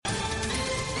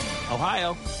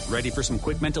Ohio, ready for some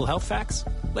quick mental health facts?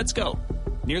 Let's go.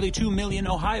 Nearly 2 million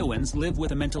Ohioans live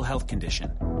with a mental health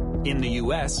condition. In the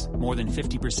U.S., more than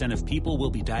 50% of people will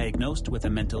be diagnosed with a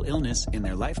mental illness in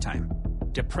their lifetime.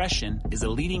 Depression is a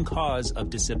leading cause of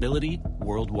disability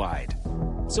worldwide.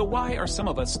 So why are some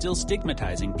of us still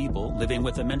stigmatizing people living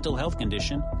with a mental health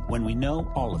condition when we know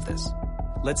all of this?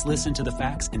 Let's listen to the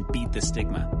facts and beat the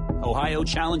stigma. Ohio,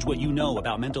 challenge what you know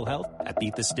about mental health at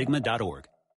beatthestigma.org.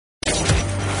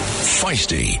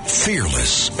 Feisty,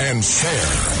 fearless, and fair.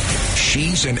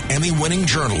 She's an Emmy-winning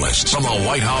journalist from the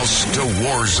White House to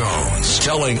war zones,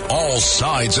 telling all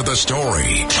sides of the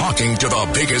story, talking to the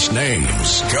biggest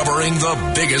names, covering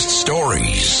the biggest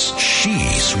stories.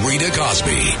 She's Rita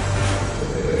Cosby.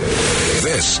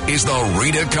 This is the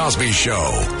Rita Cosby Show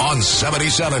on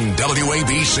 77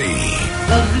 WABC.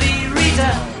 Lovely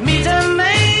Rita, meet a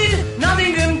maid,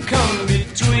 nothing can come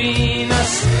between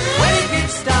us. When it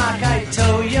gets dark, I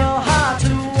tow your heart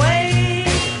away.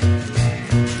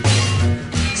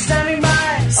 Standing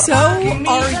by. So,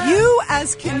 are you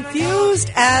as confused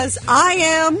as I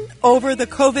am over the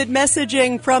COVID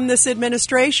messaging from this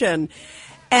administration?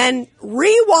 And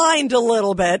rewind a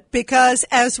little bit, because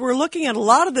as we're looking at a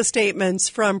lot of the statements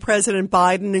from President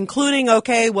Biden, including,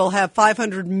 okay, we'll have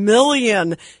 500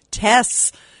 million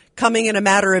tests coming in a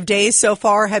matter of days so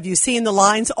far. Have you seen the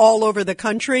lines all over the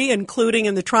country, including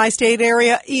in the tri-state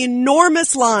area?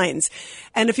 Enormous lines.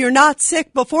 And if you're not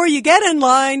sick before you get in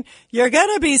line, you're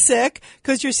going to be sick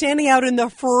because you're standing out in the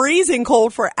freezing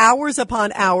cold for hours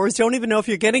upon hours. Don't even know if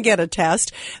you're going to get a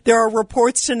test. There are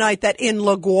reports tonight that in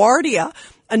LaGuardia,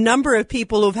 a number of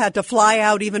people who've had to fly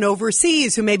out even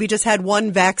overseas who maybe just had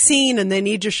one vaccine and they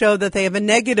need to show that they have a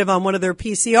negative on one of their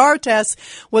PCR tests.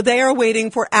 Well, they are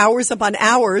waiting for hours upon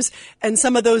hours. And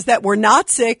some of those that were not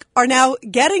sick are now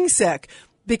getting sick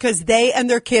because they and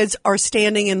their kids are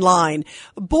standing in line.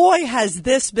 Boy, has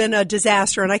this been a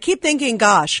disaster. And I keep thinking,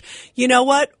 gosh, you know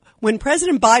what? When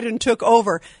President Biden took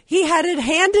over, he had it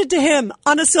handed to him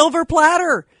on a silver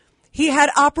platter. He had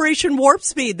Operation Warp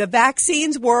Speed. The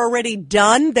vaccines were already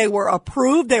done. They were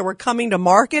approved. They were coming to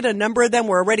market. A number of them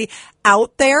were already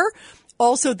out there.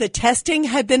 Also, the testing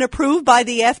had been approved by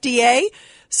the FDA.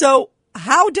 So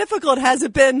how difficult has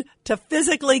it been to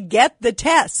physically get the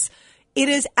tests? It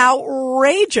is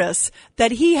outrageous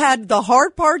that he had the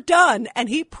hard part done and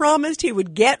he promised he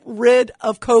would get rid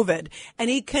of COVID. And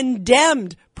he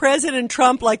condemned President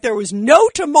Trump like there was no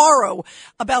tomorrow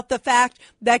about the fact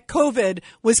that COVID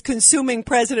was consuming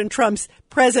President Trump's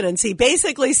presidency,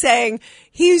 basically saying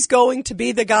he's going to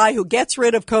be the guy who gets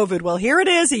rid of COVID. Well, here it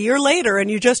is a year later,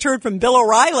 and you just heard from Bill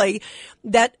O'Reilly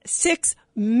that 6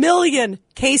 million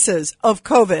cases of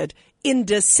COVID in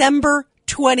December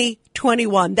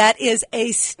 2021. That is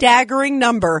a staggering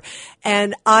number.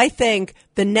 And I think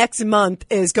the next month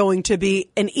is going to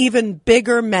be an even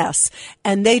bigger mess.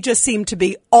 And they just seem to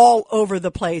be all over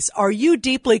the place. Are you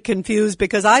deeply confused?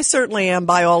 Because I certainly am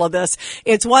by all of this.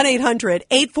 It's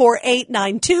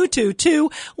 1-800-848-9222,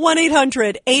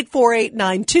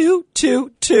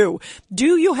 1-800-848-9222.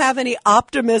 Do you have any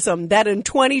optimism that in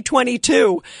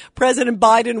 2022, President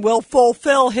Biden will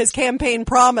fulfill his campaign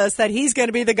promise that he's going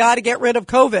to be the guy to get rid of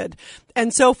COVID?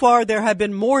 And so far, there have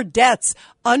been more deaths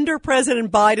under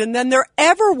President Biden than there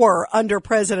ever were under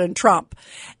President Trump.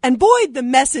 And boy, the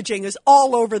messaging is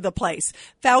all over the place.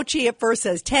 Fauci at first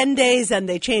says 10 days, and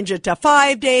they change it to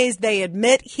 5 days. They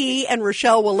admit, he and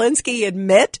Rochelle Walensky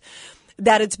admit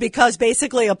that it's because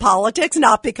basically of politics,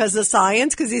 not because of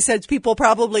science, because he says people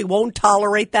probably won't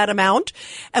tolerate that amount.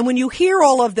 And when you hear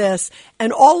all of this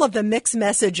and all of the mixed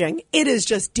messaging, it is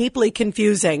just deeply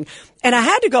confusing. And I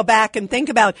had to go back and think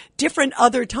about different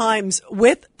other times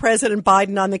with President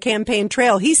Biden on the campaign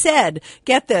trail. He said,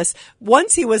 get this,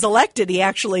 once he was elected, he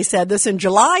actually said this in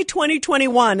July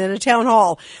 2021 in a town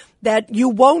hall, that you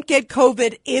won't get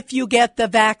COVID if you get the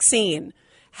vaccine.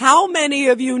 How many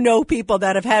of you know people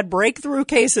that have had breakthrough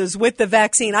cases with the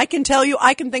vaccine? I can tell you,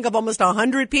 I can think of almost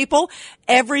 100 people.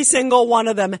 Every single one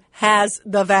of them has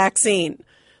the vaccine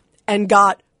and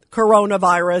got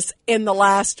coronavirus in the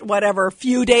last,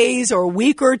 few days or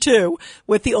week or two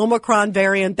with the Omicron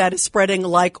variant that is spreading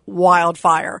like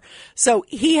wildfire. So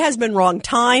he has been wrong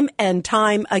time and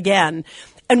time again.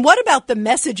 And what about the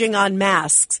messaging on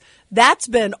masks? That's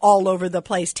been all over the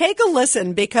place. Take a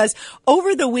listen, because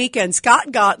over the weekend,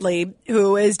 Scott Gottlieb,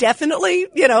 who is definitely,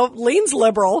 leans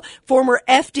liberal, former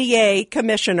FDA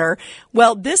commissioner,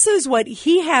 well, this is what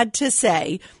he had to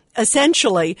say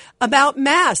essentially about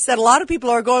masks, that a lot of people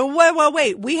are going,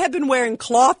 wait, we have been wearing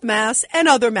cloth masks and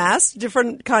other masks,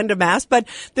 different kind of masks, but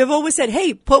they've always said,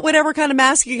 hey, put whatever kind of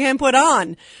mask you can put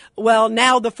on. Well,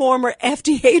 now the former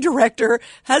FDA director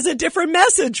has a different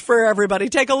message for everybody.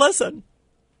 Take a listen.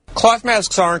 Cloth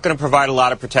masks aren't going to provide a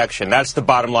lot of protection. That's the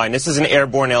bottom line. This is an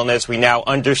airborne illness. We now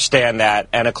understand that.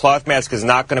 And a cloth mask is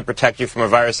not going to protect you from a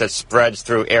virus that spreads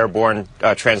through airborne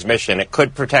transmission. It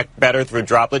could protect better through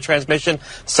droplet transmission,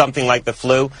 something like the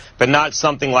flu, but not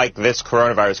something like this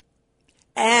coronavirus.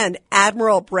 And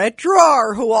Admiral Brett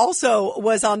Drar, who also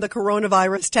was on the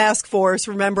coronavirus task force,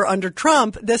 remember, under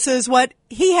Trump, this is what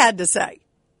he had to say.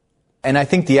 And I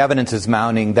think the evidence is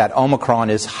mounting that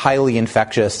Omicron is highly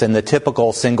infectious and the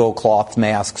typical single cloth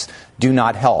masks do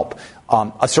not help.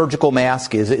 A surgical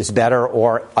mask is better,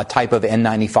 or a type of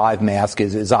N95 mask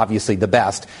is obviously the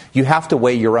best. You have to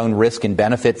weigh your own risk and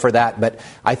benefit for that. But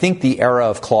I think the era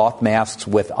of cloth masks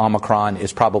with Omicron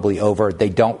is probably over. They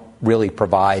don't really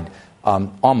provide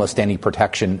almost any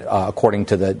protection, according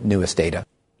to the newest data.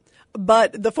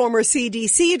 But the former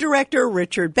CDC director,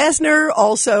 Richard Besner,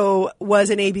 also was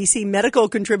an ABC medical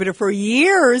contributor for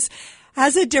years,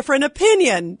 has a different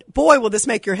opinion. Boy, will this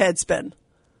make your head spin.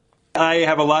 I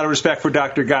have a lot of respect for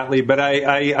Dr. Gottlieb, but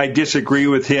I disagree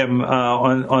with him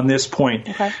on this point.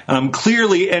 Okay.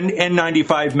 Clearly,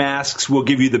 N95 masks will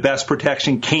give you the best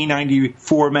protection.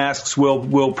 K94 masks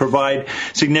will provide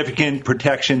significant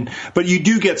protection, but you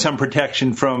do get some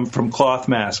protection from cloth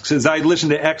masks. As I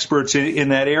listen to experts in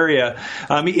that area,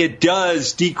 it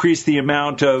does decrease the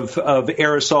amount of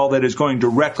aerosol that is going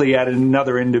directly at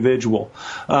another individual.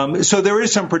 So there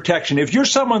is some protection. If you're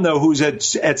someone, though, who's at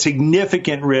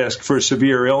significant risk for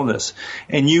severe illness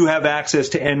and you have access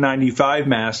to N95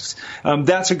 masks,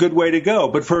 that's a good way to go.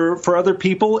 But for other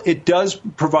people, it does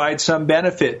provide some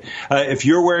benefit if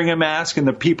you're wearing a mask and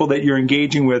the people that you're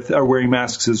engaging with are wearing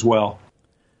masks as well.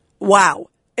 Wow.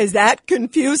 Is that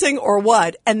confusing or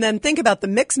what? And then think about the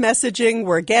mixed messaging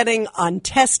we're getting on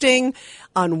testing,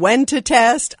 on when to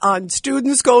test, on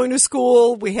students going to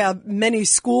school. We have many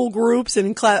school groups and,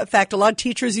 in fact, a lot of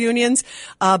teachers' unions.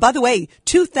 By the way,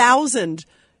 2,000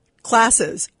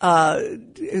 classes,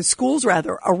 schools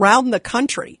rather, around the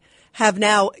country have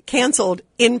now canceled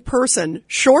in-person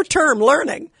short-term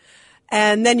learning.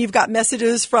 And then you've got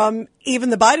messages from even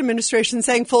the Biden administration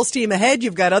saying full steam ahead.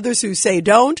 You've got others who say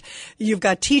don't. You've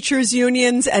got teachers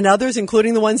unions and others,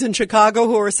 including the ones in Chicago,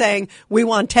 who are saying we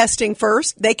want testing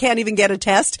first. They can't even get a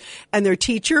test, and they're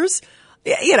teachers.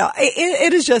 You know,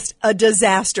 it is just a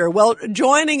disaster. Well,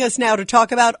 joining us now to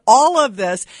talk about all of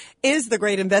this is the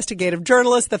great investigative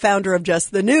journalist, the founder of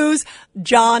Just the News,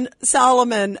 John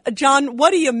Solomon. John,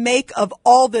 what do you make of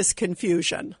all this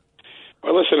confusion?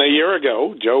 Well, listen, a year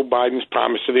ago, Joe Biden's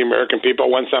promise to the American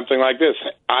people went something like this.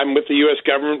 I'm with the U.S.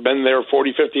 government, been there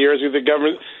 40, 50 years with the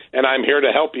government, and I'm here to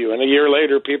help you. And a year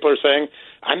later, people are saying,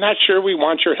 I'm not sure we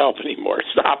want your help anymore.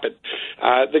 Stop it.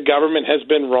 The government has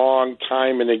been wrong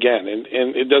time and again. And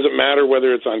it doesn't matter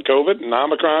whether it's on COVID and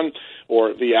Omicron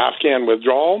or the Afghan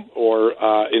withdrawal or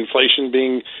inflation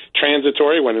being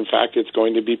transitory when, in fact, it's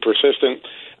going to be persistent.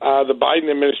 The Biden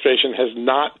administration has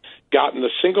not gotten the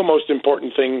single most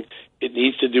important thing it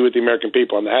needs to do with the American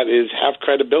people, and that is have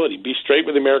credibility. Be straight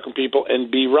with the American people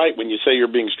and be right when you say you're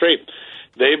being straight.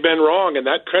 They've been wrong, and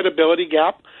that credibility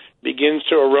gap begins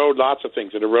to erode lots of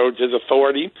things. It erodes his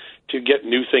authority to get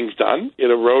new things done. It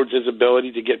erodes his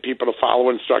ability to get people to follow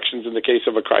instructions in the case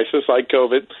of a crisis like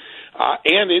COVID.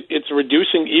 And it's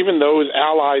reducing even those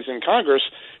allies in Congress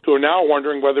who are now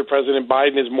wondering whether President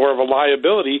Biden is more of a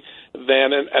liability than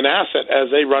an asset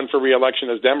as they run for re-election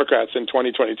as Democrats in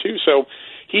 2022. So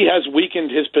he has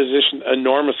weakened his position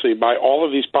enormously by all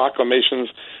of these proclamations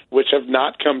which have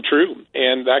not come true.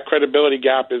 And that credibility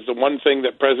gap is the one thing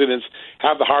that presidents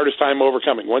have the hardest time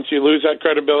overcoming. Once you lose that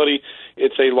credibility,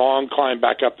 it's a long climb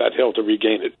back up that hill to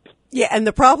regain it. Yeah, and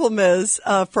the problem is,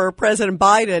 for President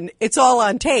Biden, it's all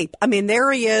on tape. I mean,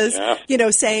 there he is,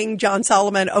 saying, John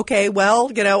Solomon, okay, well,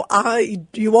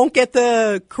 you won't get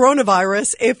the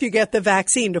coronavirus if you get the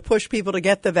vaccine, to push people to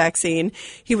get the vaccine.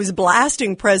 He was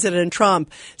blasting President Trump,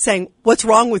 saying, what's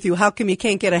wrong with you? How come you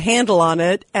can't get a handle on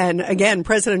it? And again,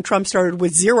 President Trump started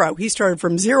with zero. He started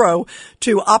from zero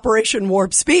to Operation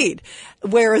Warp Speed,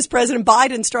 whereas President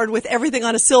Biden started with everything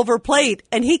on a silver plate,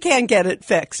 and he can't get it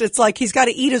fixed. It's like he's got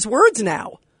to eat his words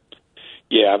now.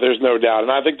 Yeah, there's no doubt.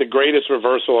 And I think the greatest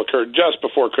reversal occurred just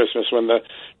before Christmas when the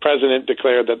president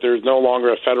declared that there's no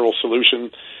longer a federal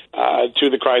solution to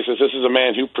the crisis. This is a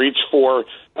man who preached for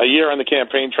a year on the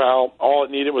campaign trail. All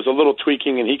it needed was a little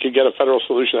tweaking, and he could get a federal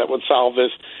solution that would solve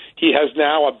this. He has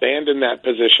now abandoned that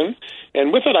position.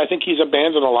 And with it, I think he's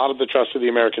abandoned a lot of the trust of the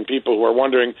American people who are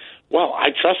wondering, well,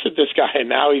 I trusted this guy, and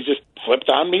now he's just flipped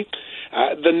on me.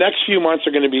 The next few months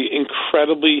are going to be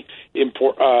incredibly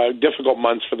difficult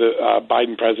months for the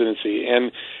Biden presidency,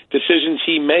 and decisions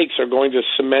he makes are going to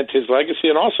cement his legacy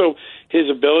and also his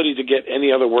ability to get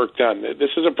any other work done.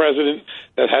 This is a president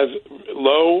that has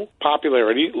low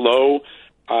popularity, low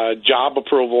job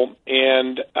approval,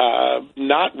 and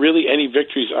not really any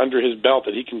victories under his belt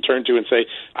that he can turn to and say,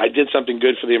 I did something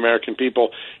good for the American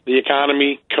people. The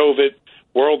economy, COVID,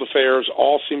 world affairs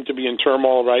all seem to be in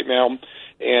turmoil right now.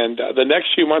 And the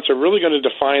next few months are really going to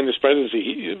define this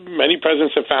presidency. Many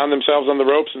presidents have found themselves on the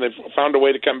ropes, and they've found a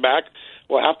way to come back.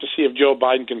 We'll have to see if Joe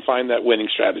Biden can find that winning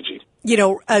strategy. You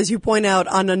know, as you point out,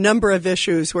 on a number of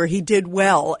issues where he did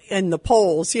well in the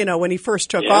polls, you know, when he first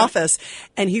took office,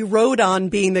 and he rode on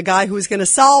being the guy who was going to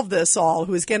solve this all,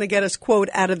 who was going to get us, quote,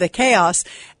 out of the chaos.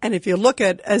 And if you look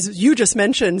at, as you just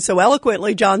mentioned so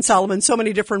eloquently, John Solomon, so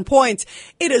many different points,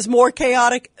 it is more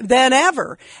chaotic than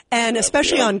ever. And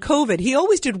especially on COVID, he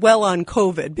always did well on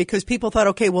COVID because people thought,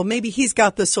 okay, well, maybe he's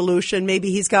got the solution.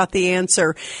 Maybe he's got the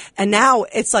answer. And now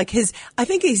it's like I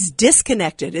think he's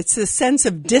disconnected. It's the sense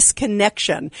of disconnection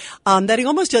that he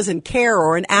almost doesn't care,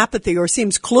 or an apathy, or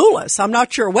seems clueless. I'm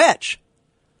not sure which.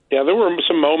 Yeah, there were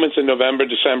some moments in November,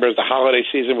 December as the holiday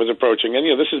season was approaching. And,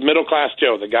 you know, this is middle-class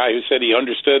Joe, the guy who said he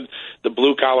understood the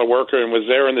blue-collar worker and was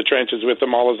there in the trenches with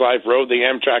them all his life, rode the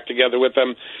Amtrak together with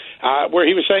them, where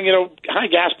he was saying, you know, high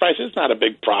gas prices, not a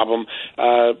big problem.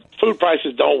 Food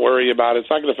prices, don't worry about it. It's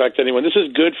not going to affect anyone. This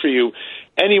is good for you.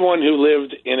 Anyone who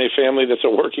lived in a family that's a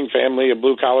working family, a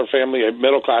blue-collar family, a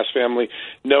middle-class family,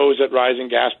 knows that rising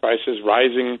gas prices,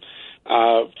 rising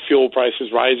fuel prices,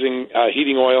 rising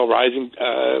heating oil, rising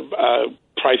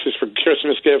prices for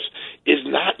Christmas gifts is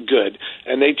not good.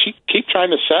 And they keep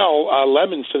trying to sell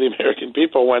lemons to the American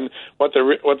people when what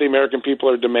the American people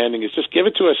are demanding is just give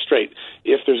it to us straight.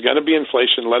 If there's going to be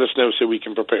inflation, let us know so we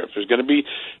can prepare. If there's going to be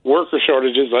worker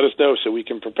shortages, let us know so we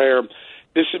can prepare.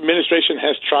 This administration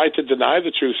has tried to deny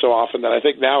the truth so often that I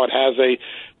think now it has a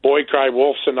boy cry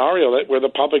wolf scenario where the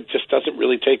public just doesn't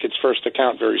really take its first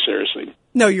account very seriously.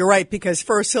 No, you're right, because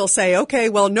first he'll say, okay,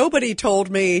 well, nobody told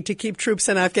me to keep troops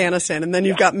in Afghanistan. And then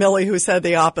you've got Milley who said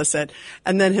the opposite.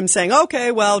 And then him saying,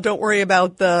 okay, well, don't worry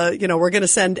about we're going to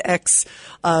send X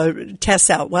tests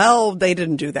out. Well, they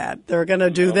didn't do that. They're going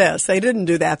to do this. They didn't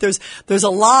do that. There's a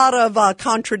lot of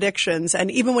contradictions.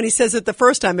 And even when he says it the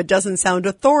first time, it doesn't sound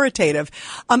authoritative.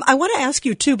 I want to ask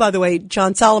you, too, by the way,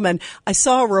 John Solomon, I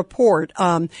saw a report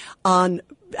on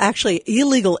actually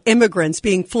illegal immigrants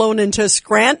being flown into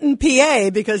Scranton, PA,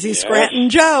 because he's Scranton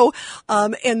Joe,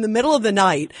 in the middle of the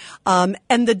night. And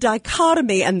the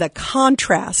dichotomy and the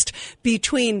contrast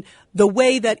between the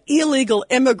way that illegal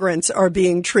immigrants are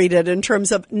being treated in terms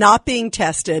of not being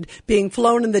tested, being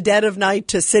flown in the dead of night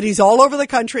to cities all over the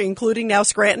country, including now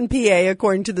Scranton, PA,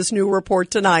 according to this new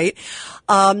report tonight.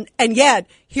 And yet,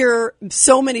 here,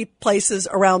 so many places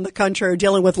around the country are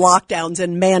dealing with lockdowns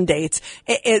and mandates.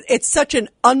 It's such an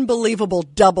unbelievable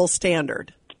double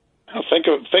standard.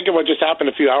 Think of what just happened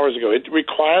a few hours ago. It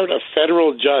required a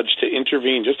federal judge to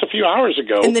intervene just a few hours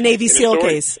ago. In the Navy SEAL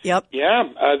case, yep. Yeah,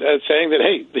 saying that,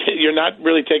 hey, you're not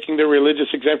really taking the religious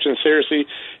exemption seriously,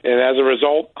 and as a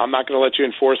result, I'm not going to let you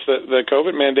enforce the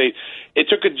COVID mandate. It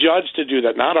took a judge to do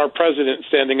that, not our president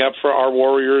standing up for our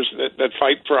warriors that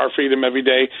fight for our freedom every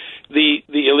day. The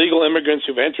illegal immigrants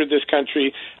who've entered this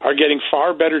country are getting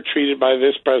far better treated by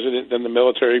this president than the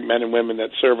military men and women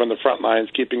that serve on the front lines,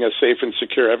 keeping us safe and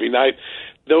secure every night.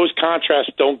 Those contrasts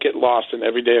don't get lost in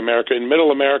everyday America. In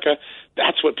middle America,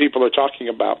 that's what people are talking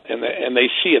about, and they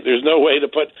see it. There's no way to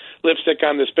put lipstick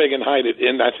on this pig and hide it.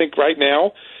 And I think right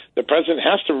now the president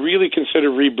has to really consider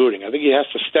rebooting. I think he has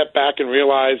to step back and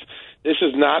realize this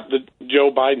is not the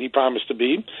Joe Biden he promised to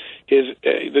be.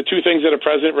 The two things that a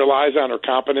president relies on are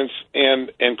competence and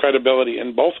credibility,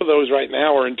 and both of those right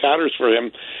now are in tatters for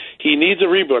him. He needs a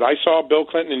reboot. I saw Bill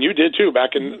Clinton, and you did too,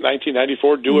 back in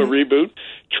 1994, do a reboot,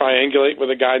 triangulate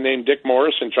with a guy named Dick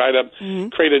Morris and try to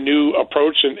create a new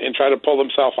approach and try to pull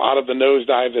himself out of the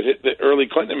nosedive that the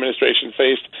early Clinton administration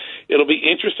faced. It'll be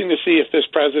interesting to see if this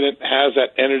president has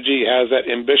that energy, has that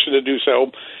ambition to do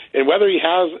so, and whether he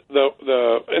has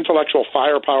the intellectual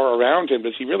firepower around him.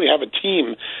 Does he really have a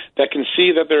team that can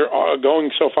see that they're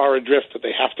going so far adrift that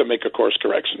they have to make a course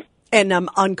correction. And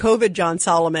on COVID, John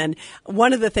Solomon,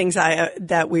 one of the things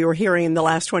that we were hearing in the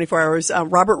last 24 hours,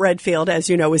 Robert Redfield, as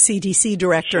you know, was CDC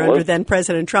director under then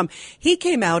President Trump. He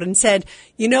came out and said,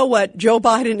 you know what, Joe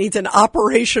Biden needs an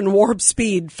Operation Warp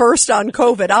Speed first on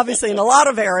COVID, obviously in a lot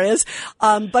of areas,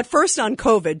 but first on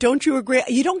COVID. Don't you agree?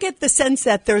 You don't get the sense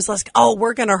that there's like, oh,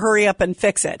 we're going to hurry up and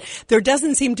fix it. There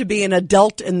doesn't seem to be an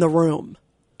adult in the room.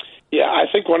 Yeah, I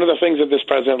think one of the things that this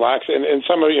president lacks, and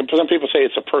some people say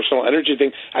it's a personal energy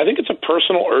thing. I think it's a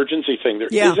personal urgency thing.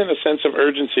 There isn't a sense of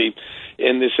urgency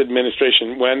in this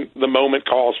administration when the moment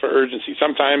calls for urgency.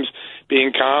 Sometimes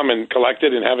being calm and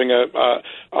collected and having a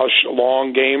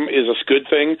long game is a good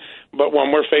thing, but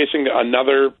when we're facing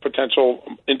another potential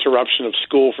interruption of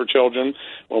school for children,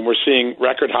 when we're seeing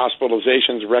record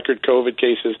hospitalizations, record COVID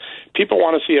cases, people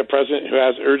want to see a president who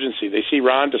has urgency. They see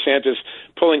Ron DeSantis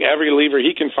pulling every lever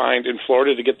he can find in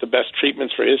Florida to get the best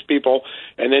treatments for his people.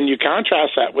 And then you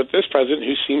contrast that with this president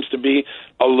who seems to be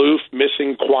aloof,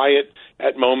 missing, quiet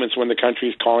at moments when the country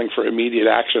is calling for immediate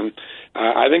action.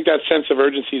 I think that sense of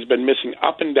urgency has been missing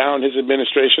up and down his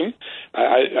administration.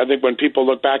 I think when people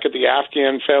look back at the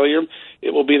Afghan failure,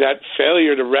 it will be that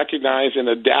failure to recognize and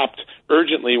adapt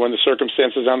urgently when the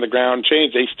circumstances on the ground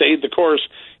change. They stayed the course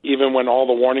even when all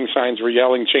the warning signs were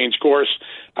yelling, change course.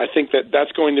 I think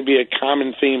that's going to be a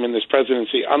common theme in this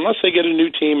presidency, unless they get a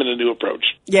new team and a new approach.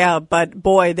 Yeah, but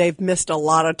boy, they've missed a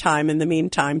lot of time in the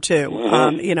meantime too.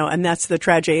 Mm-hmm. And that's the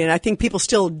tragedy. And I think people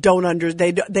still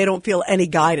they don't feel any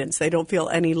guidance. They don't feel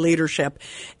any leadership.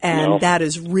 And that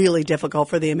is really difficult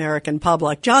for the American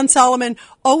public. John Solomon,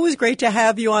 always great to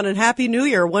have you on, and Happy New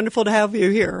Year. Wonderful to have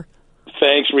you here.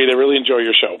 Thanks, Rita. Really enjoy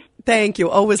your show. Thank you.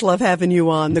 Always love having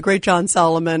you on. The great John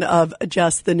Solomon of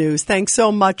Just the News. Thanks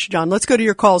so much, John. Let's go to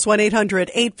your calls,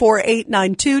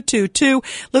 1-800-848-9222.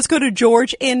 Let's go to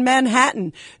George in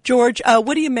Manhattan. George,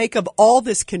 what do you make of all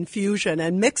this confusion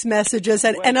and mixed messages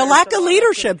and a lack of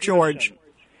leadership, George?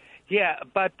 Yeah,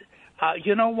 but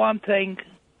you know one thing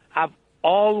I've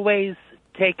always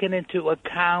taken into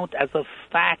account as a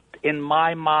fact in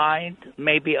my mind,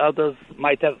 maybe others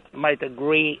might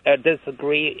disagree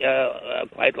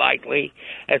quite likely,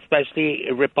 especially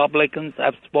Republicans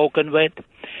I've spoken with.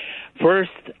 First,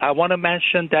 I want to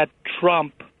mention that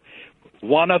Trump,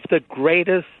 one of the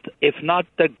greatest, if not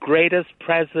the greatest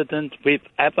president we've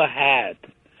ever had,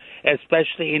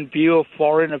 especially in view of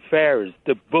foreign affairs,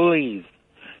 the bullies,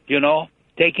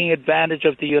 taking advantage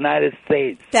of the United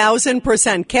States.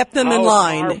 1,000% kept them in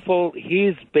line. How powerful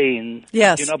he's been.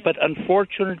 Yes. But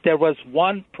unfortunately, there was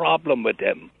one problem with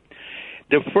him.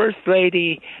 The First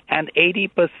Lady and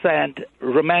 80%,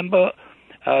 remember,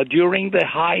 during the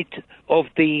height of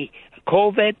the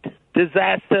COVID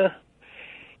disaster,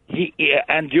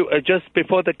 just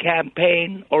before the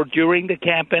campaign or during the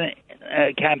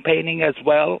campaigning as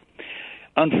well,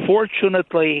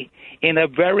 unfortunately, in a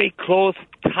very close,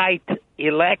 tight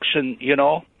election,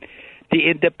 the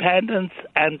independents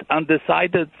and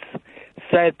undecideds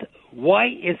said, why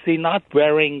is he not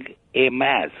wearing a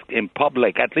mask in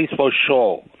public, at least for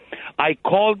show? I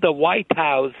called the White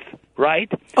House,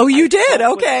 right? Oh, you did?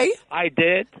 Okay. I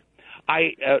did.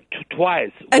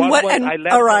 Twice. And I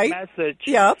left a message.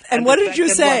 Yeah. And what did you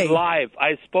say? Live.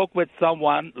 I spoke with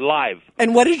someone live.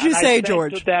 And what did you say,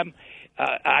 George?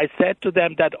 I said to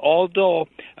them that although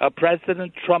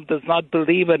President Trump does not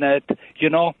believe in it,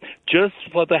 just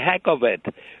for the heck of it,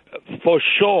 for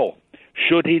sure,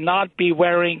 should he not be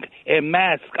wearing a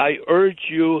mask, I urge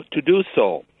you to do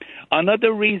so.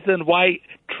 Another reason why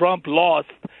Trump lost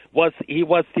was he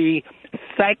was the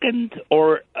second, it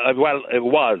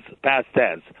was past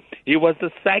tense. He was the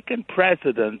second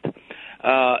president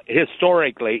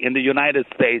historically in the United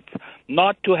States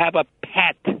not to have a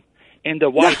pet in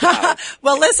the White House.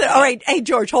 Well, listen. All right. Hey,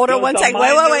 George, hold on one second.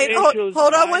 Wait.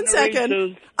 Hold on one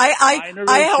second.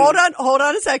 Hold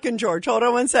on a second, George. Hold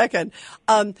on one second.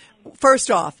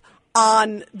 First off,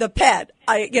 on the pet,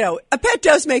 a pet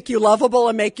does make you lovable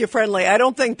and make you friendly. I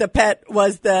don't think the pet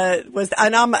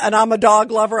and I'm a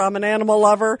dog lover. I'm an animal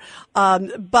lover.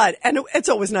 But it's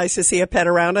always nice to see a pet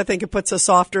around. I think it puts a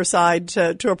softer side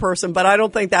to a person, but I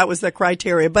don't think that was the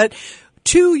criteria. But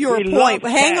to your point,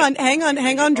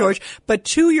 hang on, George. But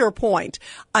to your point,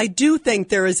 I do think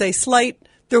there was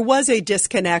a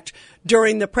disconnect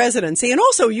during the presidency. And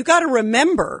also, you got to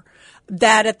remember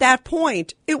that at that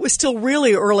point, it was still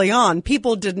really early on.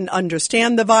 People didn't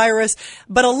understand the virus.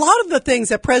 But a lot of the things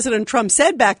that President Trump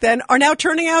said back then are now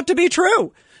turning out to be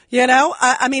true. You know,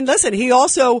 I mean, listen, he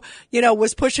also,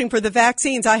 was pushing for the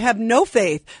vaccines. I have no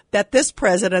faith that this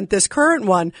president, this current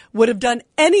one, would have done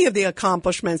any of the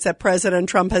accomplishments that President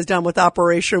Trump has done with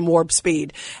Operation Warp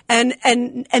Speed. And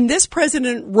this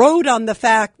president rode on the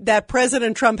fact that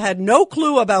President Trump had no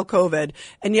clue about COVID,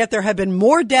 and yet there have been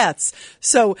more deaths.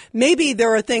 So maybe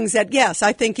there are things that, yes,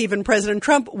 I think even President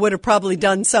Trump would have probably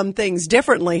done some things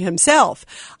differently himself.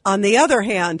 On the other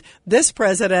hand, this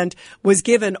president was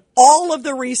given all of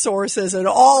the resources and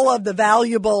all of the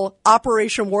valuable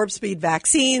Operation Warp Speed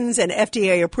vaccines and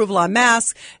FDA approval on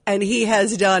masks, and he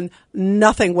has done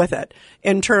nothing with it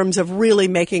in terms of really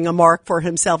making a mark for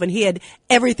himself. And he had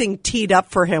everything teed up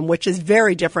for him, which is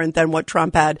very different than what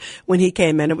Trump had when he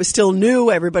came in. It was still new.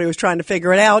 Everybody was trying to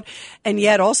figure it out. And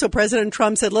yet also President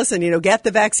Trump said, listen, get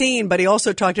the vaccine. But he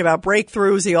also talked about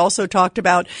breakthroughs. He also talked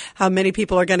about how many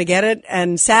people are going to get it.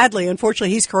 And sadly,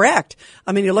 unfortunately, he's correct.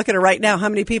 I mean, you look at it right now, how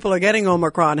many people are getting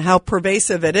Omicron, how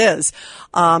pervasive it is,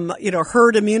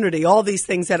 herd immunity, all these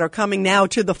things that are coming now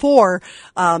to the fore.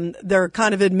 They're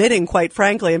kind of admitting, quite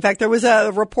frankly. In fact, there was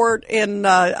a report in,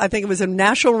 I think it was in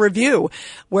National Review,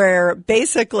 where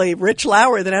basically Rich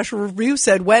Lowry, the National Review,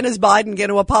 said, when is Biden going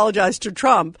to apologize to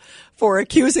Trump for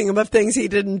accusing him of things he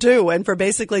didn't do, and for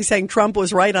basically saying Trump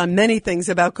was right on many things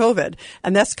about COVID?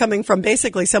 And that's coming from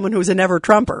basically someone who's a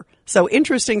never-Trumper. So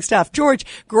interesting stuff. George,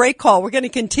 great call. We're going to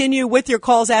continue with your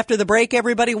calls after the break,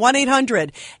 everybody.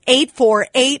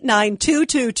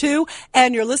 1-800-848-9222.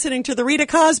 And you're listening to The Rita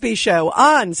Cosby Show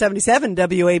on 77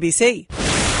 WABC.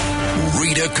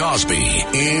 Rita Cosby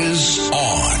is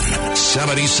on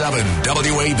 77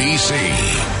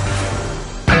 WABC.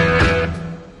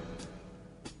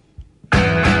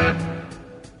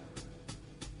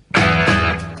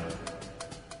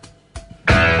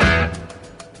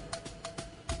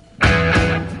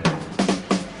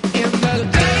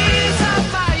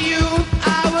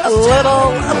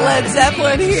 Little Led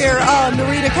Zeppelin here on The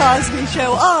Rita Cosby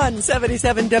Show on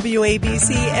 77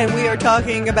 WABC, and we are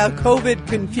talking about COVID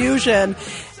confusion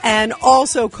and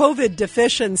also COVID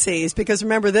deficiencies, because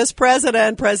remember, this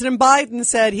President Biden,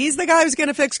 said he's the guy who's going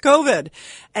to fix COVID.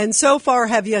 And so far,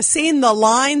 have you seen the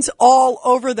lines all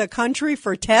over the country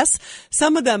for tests?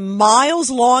 Some of them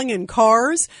miles long in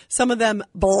cars, some of them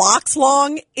blocks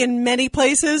long in many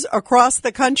places across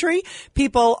the country.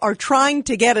 People are trying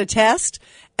to get a test.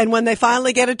 And when they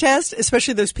finally get a test,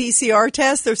 especially those PCR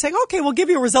tests, they're saying, okay, we'll give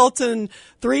you results in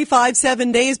 3, 5,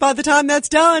 7 days. By the time that's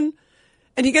done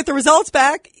and you get the results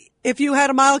back, if you had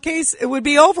a mild case, it would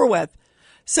be over with.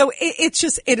 So it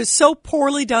is so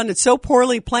poorly done. It's so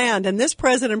poorly planned. And this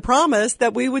president promised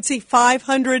that we would see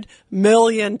 500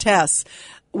 million tests.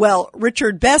 Well,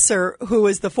 Richard Besser, who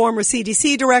is the former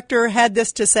CDC director, had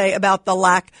this to say about the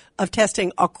lack of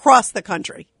testing across the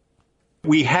country.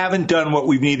 We haven't done what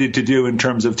we've needed to do in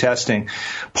terms of testing.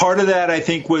 Part of that, I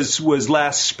think, was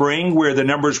last spring, where the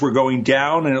numbers were going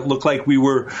down, and it looked like we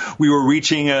were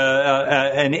reaching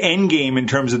an end game in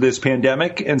terms of this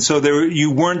pandemic, and so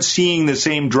you weren't seeing the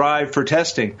same drive for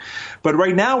testing. But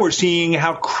right now, we're seeing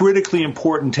how critically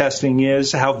important testing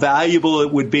is, how valuable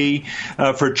it would be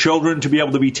for children to be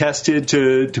able to be tested,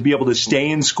 to be able to stay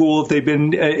in school if they've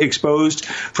been exposed,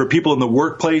 for people in the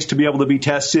workplace to be able to be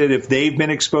tested if they've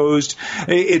been exposed.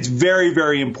 It's very,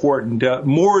 very important.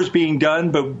 More is being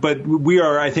done, but we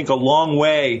are, I think, a long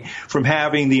way from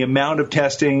having the amount of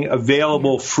testing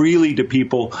available freely to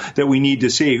people that we need to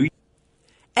see.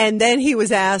 And then he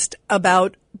was asked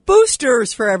about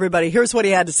boosters for everybody. Here's what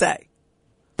he had to say.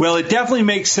 Well, it definitely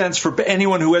makes sense for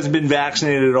anyone who hasn't been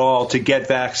vaccinated at all to get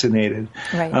vaccinated.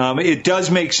 Right. It does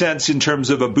make sense in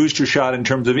terms of a booster shot, in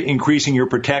terms of increasing your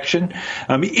protection.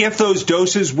 If those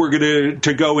doses were going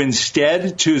to go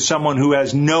instead to someone who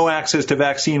has no access to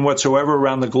vaccine whatsoever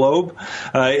around the globe,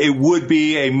 it would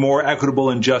be a more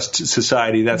equitable and just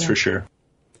society, that's for sure.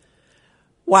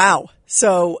 Wow.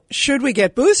 So should we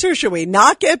get boosters? Should we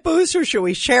not get boosters? Should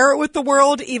we share it with the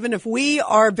world, even if we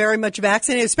are very much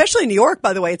vaccinated? Especially New York,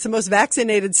 by the way. It's the most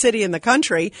vaccinated city in the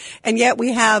country. And yet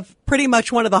we have pretty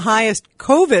much one of the highest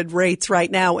COVID rates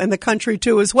right now in the country,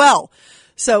 too, as well.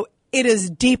 So it is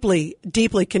deeply,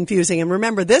 deeply confusing. And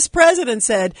remember, this president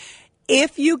said,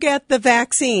 if you get the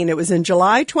vaccine, it was in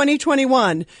July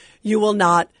 2021, you will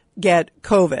not get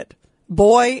COVID.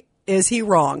 Boy, is he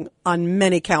wrong on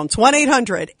many counts.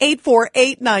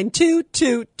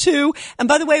 1-800-848-9222. And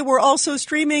by the way, we're also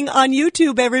streaming on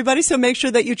YouTube, everybody, so make sure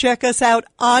that you check us out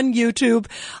on YouTube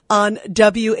on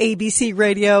WABC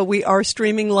Radio. We are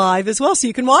streaming live as well, so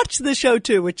you can watch the show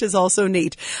too, which is also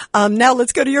neat. Now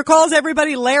let's go to your calls,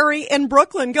 everybody. Larry in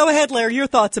Brooklyn. Go ahead, Larry, your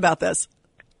thoughts about this.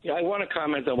 Yeah, I want to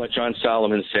comment on what John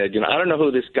Solomon said. I don't know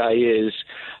who this guy is,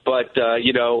 but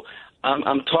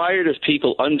I'm tired of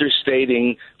people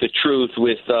understating the truth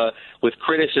with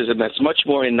criticism that's much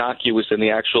more innocuous than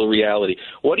the actual reality.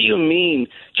 What do you mean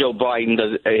Joe Biden,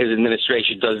 his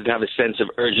administration, doesn't have a sense of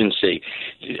urgency?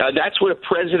 That's what a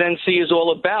presidency is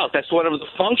all about. That's one of the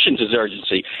functions is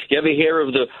urgency. You ever hear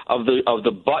of the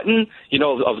button,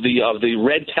 of the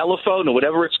red telephone or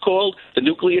whatever it's called, the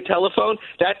nuclear telephone?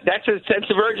 That's a sense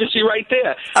of urgency right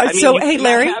there. Hey,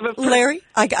 Larry,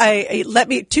 let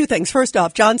me two things. First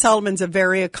off, John Solomon's a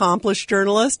very accomplished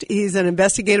journalist. He's an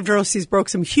investigative journalist. He's broke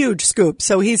some huge scoops,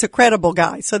 so he's a credible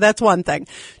guy. So that's one thing.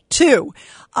 Two,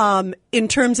 in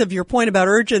terms of your point about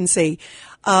urgency,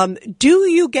 do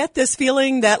you get this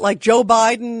feeling that like Joe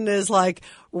Biden is like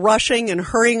rushing and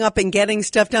hurrying up and getting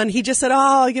stuff done? He just said,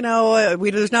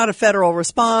 there's not a federal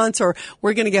response, or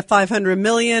we're going to get $500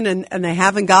 million, and they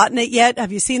haven't gotten it yet.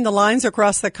 Have you seen the lines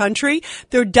across the country?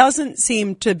 There doesn't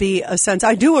seem to be a sense.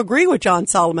 I do agree with John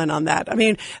Solomon on that. I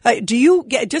mean, do you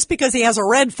get, just because he has a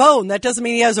red phone, that doesn't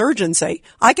mean he has urgency.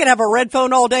 I could have a red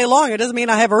phone all day long. It doesn't mean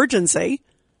I have urgency.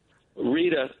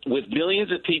 Rita, with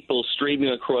millions of people streaming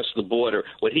across the border,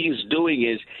 what he's doing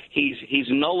is he's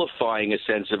nullifying a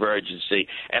sense of urgency,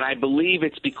 and I believe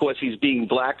it's because he's being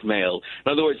blackmailed.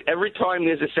 In other words, every time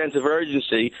there's a sense of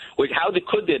urgency,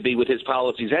 could there be with his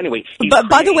policies anyway? But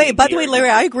by the way, Larry,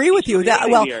 I agree with you.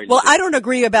 I don't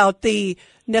agree about the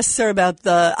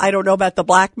I don't know about the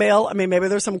blackmail. I mean, maybe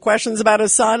there's some questions about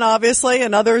his son, obviously,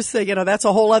 and others, that's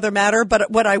a whole other matter.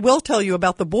 But what I will tell you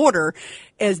about the border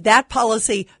is that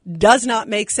policy does not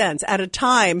make sense at a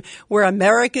time where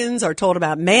Americans are told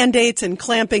about mandates and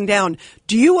clamping down.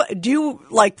 Do you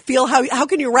feel how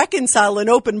can you reconcile an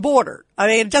open border? I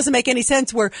mean, it doesn't make any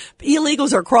sense where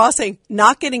illegals are crossing,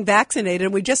 not getting vaccinated.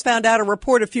 And we just found out a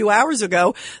report a few hours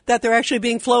ago that they're actually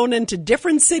being flown into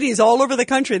different cities all over the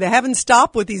country. They haven't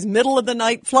stopped with these middle of the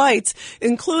night flights,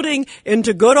 including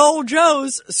into good old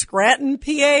Joe's Scranton,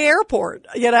 PA airport.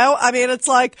 I mean, it's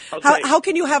like, okay. How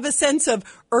can you have a sense of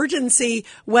urgency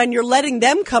when you're letting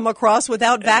them come across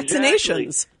without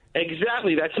vaccinations?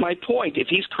 Exactly. That's my point. If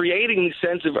he's creating a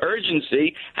sense of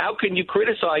urgency, how can you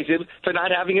criticize him for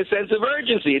not having a sense of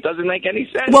urgency? It doesn't make any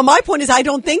sense. Well, my point is I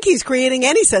don't think he's creating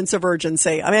any sense of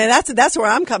urgency. I mean, that's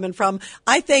where I'm coming from.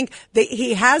 I think that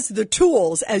he has the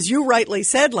tools, as you rightly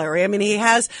said, Larry. I mean, he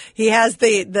has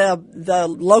the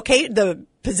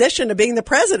position of being the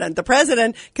president. The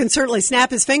president can certainly snap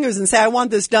his fingers and say, I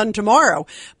want this done tomorrow.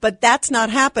 But that's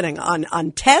not happening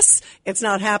on tests. It's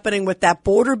not happening with that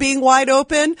border being wide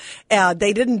open.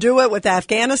 They didn't do it with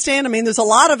Afghanistan. I mean, there's a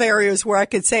lot of areas where I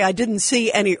could say I didn't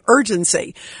see any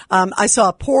urgency. I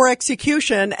saw poor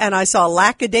execution, and I saw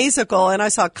lackadaisical, and I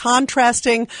saw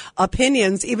contrasting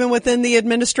opinions even within the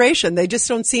administration. They just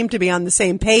don't seem to be on the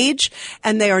same page,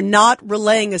 and they are not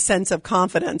relaying a sense of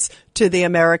confidence to the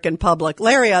American public.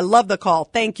 Larry, I love the call.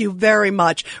 Thank you very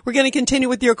much. We're going to continue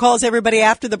with your calls, everybody,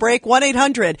 after the break.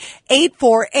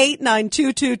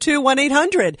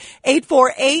 1-800-848-9222.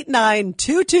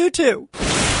 1-800-848-9222.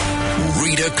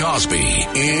 Rita Cosby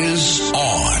is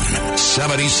on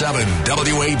 77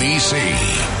 WABC.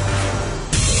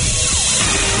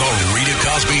 The Rita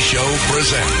Cosby Show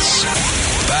presents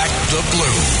Back the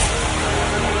Blue.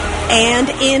 And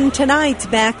in tonight's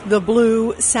Back the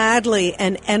Blue, sadly,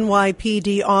 an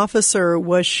NYPD officer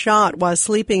was shot while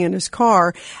sleeping in his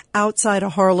car outside a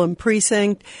Harlem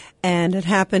precinct. And it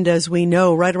happened, as we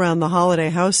know, right around the holiday.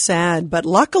 How sad. But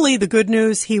luckily, the good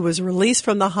news, he was released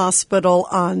from the hospital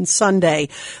on Sunday.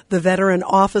 The veteran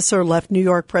officer left New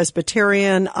York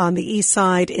Presbyterian on the east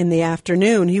side in the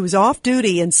afternoon. He was off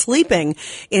duty and sleeping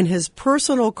in his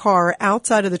personal car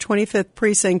outside of the 25th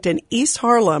precinct in East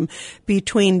Harlem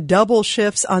between double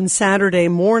shifts on Saturday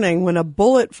morning when a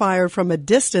bullet fired from a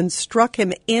distance struck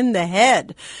him in the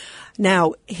head.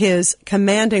 Now, his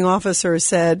commanding officer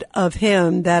said of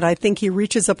him that I think he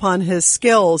reaches upon his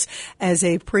skills as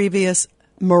a previous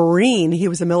Marine. He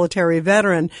was a military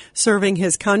veteran serving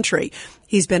his country.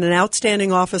 He's been an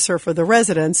outstanding officer for the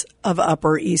residents of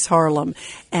Upper East Harlem.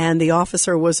 And the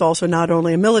officer was also not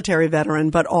only a military veteran,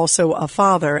 but also a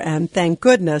father. And thank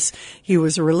goodness he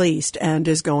was released and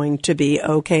is going to be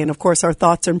okay. And of course, our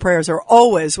thoughts and prayers are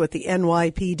always with the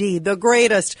NYPD, the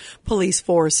greatest police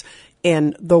force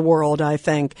in the world, I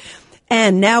think.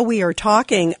 And now we are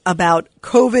talking about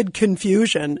COVID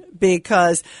confusion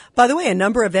because, by the way, a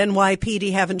number of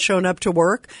NYPD haven't shown up to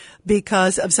work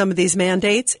because of some of these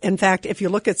mandates. In fact, if you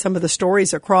look at some of the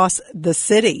stories across the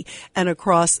city and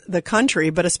across the country,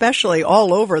 but especially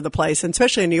all over the place, and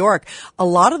especially in New York, a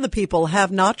lot of the people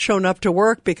have not shown up to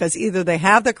work because either they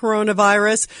have the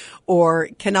coronavirus or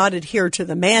cannot adhere to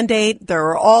the mandate. There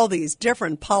are all these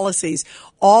different policies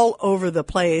all over the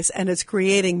place, and it's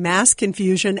creating mass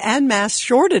confusion and mass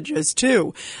shortages,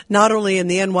 too, not only in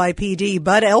the NYPD,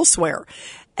 but elsewhere.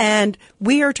 And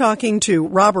we are talking to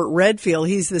Robert Redfield.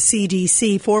 He's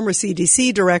the former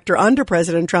CDC director under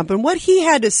President Trump, and what he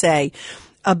had to say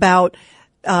about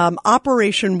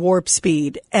Operation Warp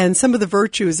Speed and some of the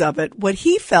virtues of it. What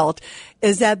he felt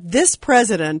is that this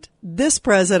president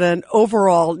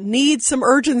overall needs some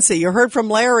urgency. You heard from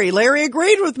Larry. Larry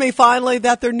agreed with me finally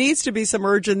that there needs to be some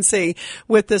urgency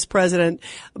with this president.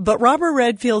 But Robert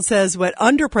Redfield says what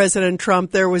under President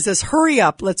Trump, there was this hurry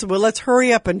up. Let's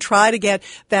hurry up and try to get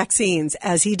vaccines,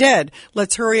 as he did.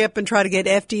 Let's hurry up and try to get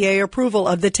FDA approval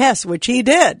of the tests, which he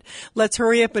did. Let's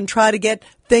hurry up and try to get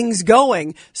things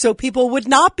going so people would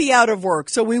not be out of work,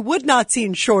 so we would not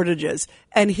see shortages.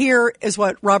 And here is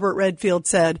what Robert Redfield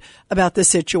said about the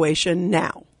situation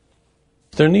now.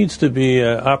 There needs to be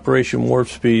an Operation Warp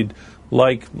Speed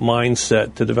like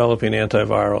mindset to developing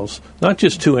antivirals. Not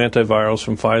just 2 antivirals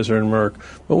from Pfizer and Merck,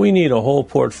 but we need a whole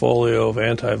portfolio of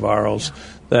antivirals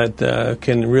that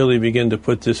can really begin to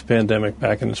put this pandemic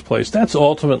back in its place. That's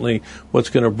ultimately what's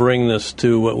going to bring this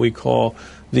to what we call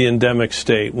the endemic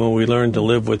state, when we learn to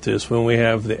live with this, when we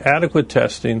have the adequate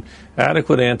testing,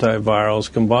 adequate antivirals,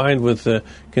 combined with the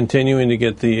continuing to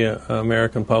get the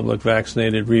American public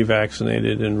vaccinated,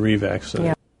 revaccinated, and revaccinated.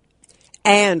 Yeah.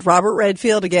 And Robert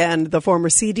Redfield, again, the former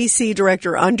CDC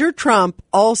director under Trump,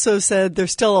 also said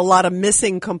there's still a lot of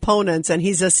missing components, and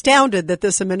he's astounded that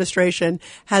this administration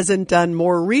hasn't done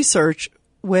more research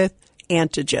with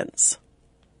antigens.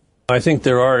 I think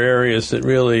there are areas that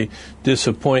really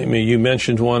disappoint me. You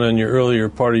mentioned one on your earlier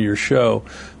part of your show,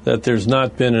 that there's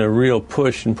not been a real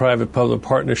push in private-public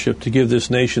partnership to give this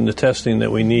nation the testing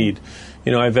that we need.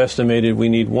 You know, I've estimated we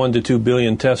need 1 to 2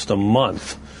 billion tests a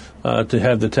month to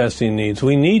have the testing needs.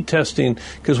 We need testing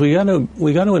because we got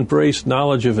to embrace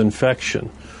knowledge of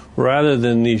infection rather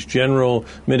than these general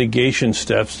mitigation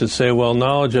steps that say, well,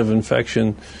 knowledge of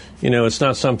infection, you know, it's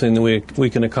not something that we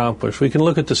can accomplish. We can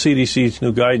look at the CDC's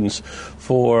new guidance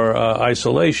for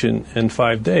isolation in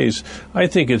 5 days. I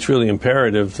think it's really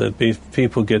imperative that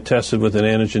people get tested with an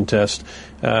antigen test,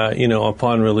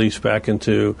 upon release back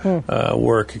into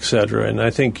work, et cetera. And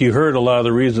I think you heard a lot of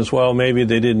the reasons, well, maybe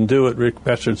they didn't do it. Rick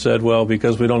Bessert said, well,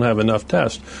 because we don't have enough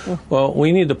tests. Well,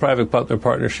 we need the private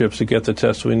partnerships to get the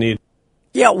tests we need.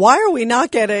 Yeah, why are we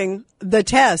not getting the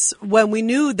tests when we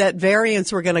knew that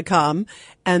variants were going to come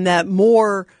and that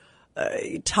more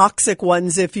toxic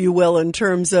ones, if you will, in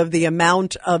terms of the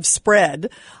amount of spread,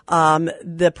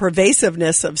 the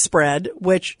pervasiveness of spread,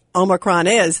 which Omicron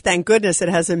is. Thank goodness it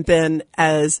hasn't been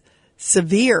as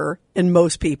severe in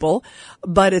most people,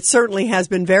 but it certainly has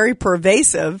been very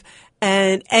pervasive.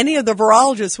 And any of the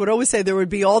virologists would always say there would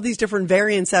be all these different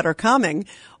variants that are coming.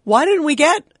 Why didn't we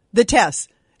get the tests?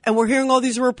 And we're hearing all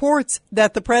these reports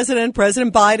that the President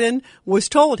Biden, was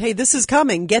told, hey, this is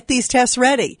coming. Get these tests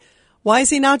ready. Why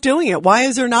is he not doing it? Why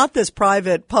is there not this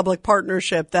private-public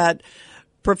partnership that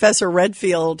Professor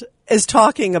Redfield is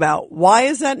talking about? Why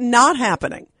is that not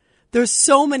happening? There's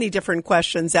so many different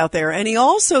questions out there. And he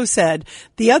also said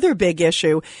the other big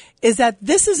issue is that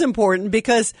this is important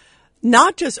because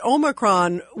not just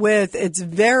Omicron with its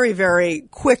very, very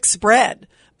quick spread,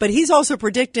 but he's also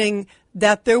predicting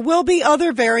that there will be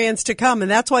other variants to come, and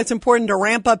that's why it's important to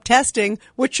ramp up testing,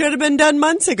 which should have been done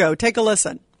months ago. Take a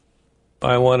listen.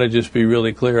 I want to just be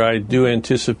really clear. I do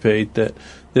anticipate that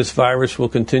this virus will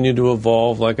continue to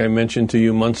evolve, like I mentioned to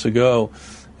you months ago,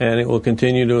 and it will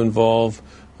continue to involve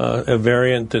a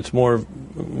variant that's more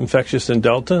infectious than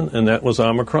Delta, and that was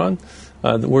Omicron.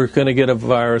 We're going to get a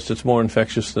virus that's more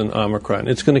infectious than Omicron.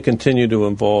 It's going to continue to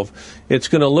evolve. It's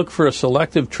going to look for a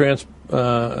selective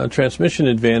transmission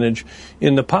advantage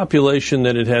in the population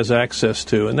that it has access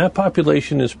to. And that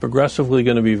population is progressively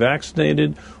going to be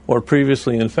vaccinated or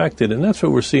previously infected. And that's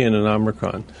what we're seeing in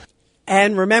Omicron.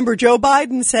 And remember, Joe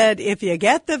Biden said, if you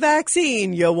get the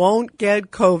vaccine, you won't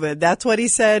get COVID. That's what he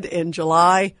said in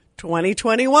July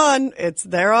 2021. It's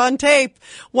there on tape.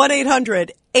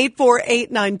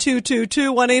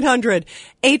 1-800-848-9222.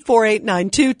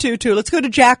 1-800-848-9222. Let's go to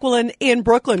Jacqueline in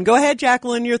Brooklyn. Go ahead,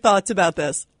 Jacqueline, your thoughts about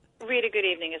this. Rita, good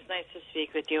evening. It's nice to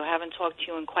speak with you. I haven't talked to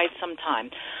you in quite some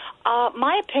time.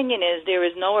 My opinion is there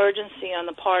is no urgency on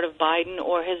the part of Biden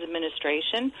or his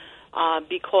administration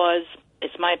because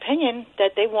it's my opinion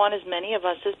that they want as many of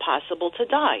us as possible to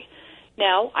die.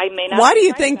 Now, I may not. Why do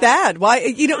you think that? Why?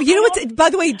 You know what's, by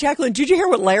the way, Jacqueline, did you hear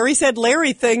what Larry said?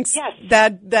 Larry thinks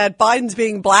that Biden's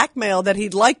being blackmailed, that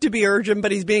he'd like to be urgent,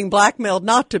 but he's being blackmailed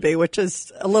not to be, which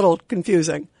is a little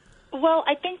confusing. Well,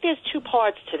 I think there's two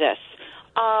parts to this.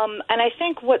 And I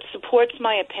think what supports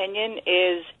my opinion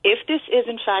is, if this is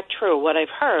in fact true, what I've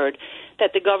heard,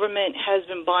 that the government has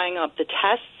been buying up the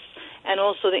tests and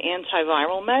also the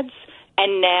antiviral meds,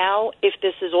 and now, if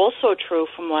this is also true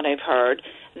from what I've heard,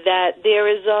 that there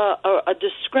is a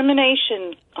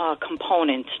discrimination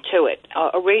component to it,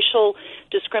 a racial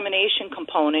discrimination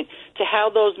component to how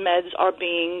those meds are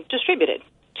being distributed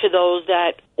to those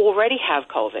that already have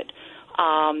COVID.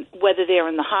 Whether they're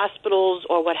in the hospitals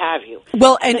or what have you.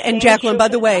 Well, and Jacqueline, by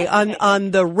the way,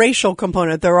 on the racial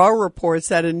component, there are reports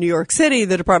that in New York City,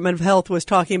 the Department of Health was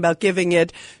talking about giving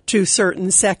it to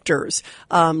certain sectors,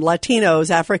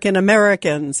 Latinos, African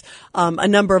Americans, a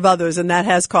number of others, and that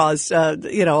has caused, a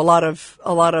lot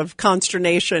of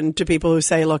consternation to people who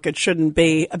say, look, it shouldn't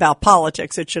be about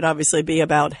politics. It should obviously be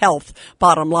about health.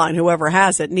 Bottom line, whoever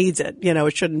has it needs it.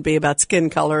 It shouldn't be about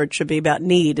skin color. It should be about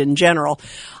need in general.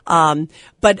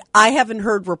 But I haven't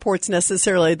heard reports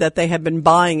necessarily that they have been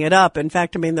buying it up. In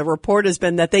fact, the report has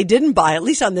been that they didn't buy, at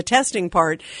least on the testing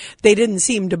part, they didn't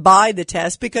seem to buy the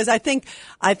test because I think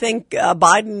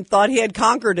Biden thought he had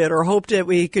conquered it or hoped that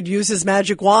we could use his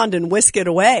magic wand and whisk it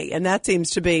away. And that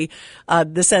seems to be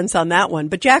the sense on that one.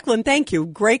 But Jacqueline, thank you.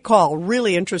 Great call.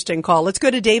 Really interesting call. Let's go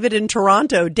to David in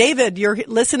Toronto. David, you're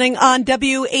listening on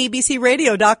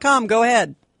WABCRadio.com. Go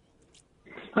ahead.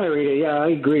 Hi, Rita. Yeah, I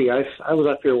agree. I was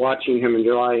up here watching him in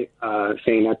July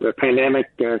saying that the pandemic,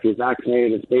 if you're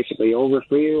vaccinated, it's basically over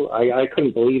for you. I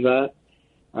couldn't believe that.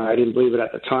 I didn't believe it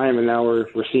at the time, and now we're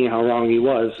seeing how wrong he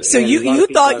was. So you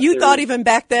thought even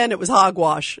back then it was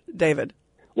hogwash, David?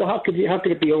 Well, how could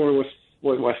it be over with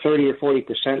what 30 or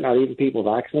 40% not even people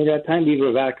vaccinated at that time? Even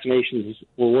if vaccinations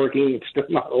were working, it's still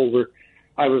not over.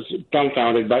 I was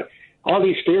dumbfounded. But all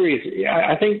these theories,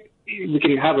 I think we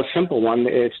can have a simple one.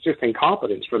 It's just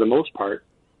incompetence for the most part.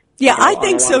 Yeah, I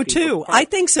think so too. I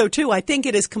think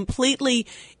it is completely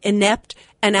inept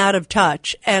and out of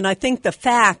touch. And I think the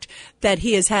fact that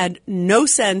he has had no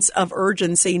sense of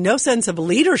urgency, no sense of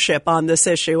leadership on this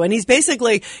issue, and he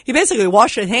basically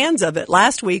washed his hands of it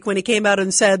last week when he came out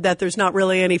and said that there's not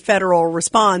really any federal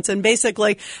response, and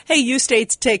basically, hey, you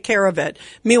states take care of it.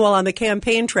 Meanwhile, on the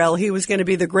campaign trail, he was going to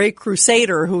be the great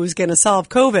crusader who was going to solve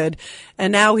COVID,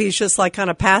 and now he's just like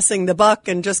kind of passing the buck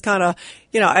and just kind of,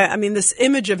 this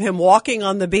image of him walking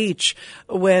on the beach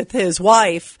with his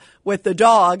wife, with the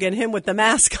dog, and him with the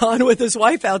mask on with his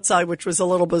wife outside, which was a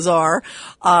little bizarre.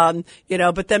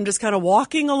 But them just kind of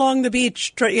walking along the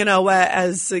beach,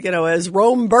 as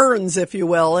Rome burns, if you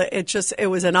will. It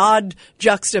was an odd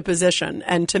juxtaposition.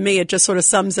 And to me, it just sort of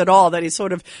sums it all, that he's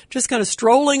sort of just kind of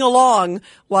strolling along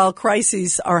while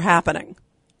crises are happening.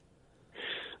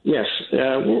 Yes.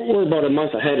 We're about a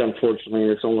month ahead, unfortunately, in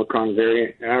this Omicron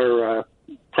variant. Our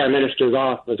Prime Minister's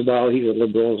off as well. He's a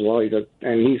liberal as well. He's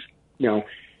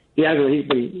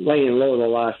been laying low the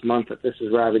last month that this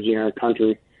is ravaging our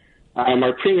country.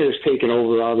 Our premier's taken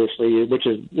over, obviously, which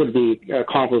would be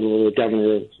comparable to the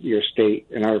governor of your state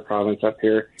in our province up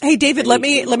here. Hey, David, let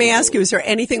me ask you: is there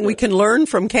anything we can learn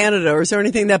from Canada, or is there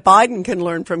anything that Biden can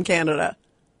learn from Canada?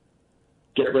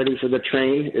 Get ready for the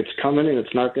train. It's coming, and it's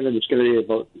going to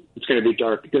be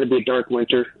dark. It's going to be a dark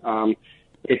winter.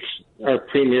 It's our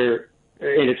premier.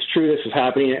 And it's true this is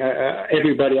happening.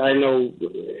 Everybody I know,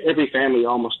 every family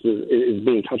almost is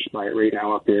being touched by it right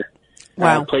now up here.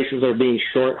 Wow. Places are being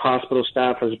short. Hospital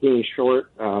staff is being short.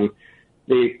 Our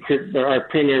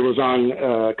premier was on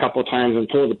a couple of times and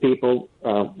told the people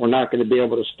we're not going to be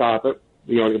able to stop it.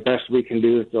 The best we can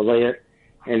do is delay it.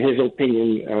 In his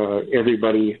opinion,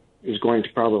 everybody is going to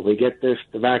probably get this.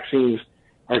 The vaccines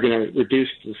are going to reduce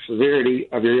the severity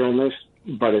of your illness,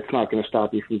 but it's not going to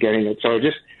stop you from getting it. So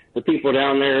just the people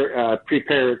down there,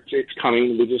 prepare. It's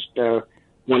coming. We just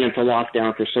went into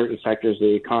lockdown for certain sectors of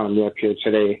the economy up here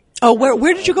today. Oh,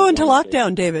 where did you go into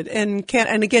lockdown, David? And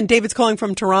again, David's calling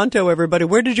from Toronto, everybody.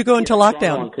 Where did you go into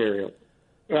lockdown? Ontario.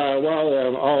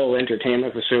 All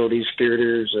entertainment facilities,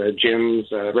 theaters,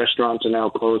 gyms, restaurants are now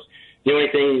closed. The only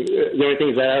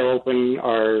things that are open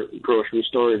are grocery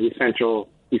stores, essential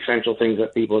things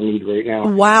that people need right now.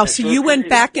 Wow. So you went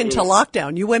back into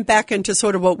lockdown. You went back into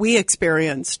sort of what we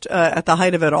experienced at the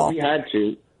height of it all. We had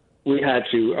to.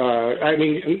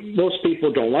 Most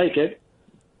people don't like it,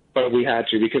 but we had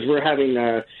to, because we're having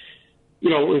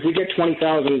if we get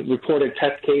 20,000 reported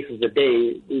test cases a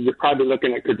day, you're probably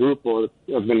looking at quadruple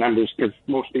of the numbers because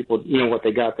most people know what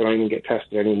they got. They don't even get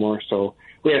tested anymore. So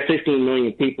we have 15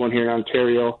 million people in here in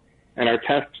Ontario, and our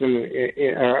tests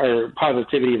and our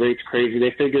positivity rate's crazy.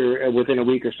 They figure within a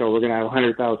week or so we're going to have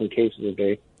 100,000 cases a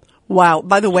day. Wow.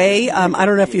 By the way, I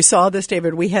don't know if you saw this,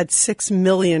 David. We had 6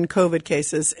 million COVID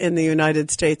cases in the United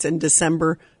States in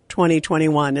December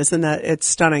 2021. Isn't that, it's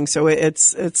stunning. So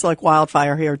it's like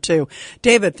wildfire here too.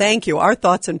 David, thank you. Our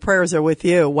thoughts and prayers are with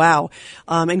you. Wow.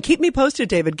 And keep me posted,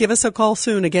 David. Give us a call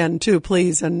soon again too,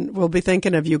 please. And we'll be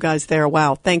thinking of you guys there.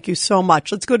 Wow. Thank you so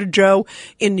much. Let's go to Joe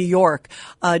in New York.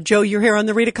 Joe, you're here on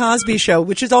the Rita Cosby Show,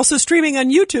 which is also streaming on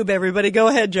YouTube. Everybody go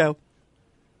ahead, Joe.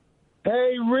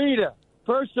 Hey, Rita.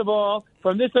 First of all,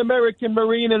 from this American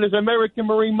Marine and his American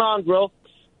Marine mongrel,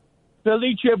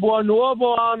 Felice buon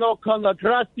nuovo anno con la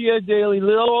grazia del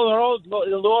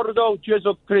Lordo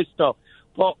Gesù Cristo.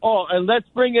 And let's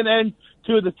bring an end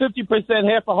to the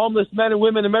 50% half of homeless men and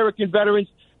women, American veterans,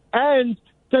 and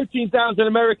 13,000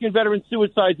 American veteran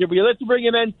suicides every year. Let's bring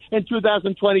an end in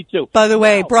 2022. By the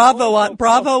way, bravo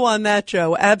on that,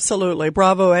 Joe. Absolutely.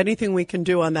 Bravo. Anything we can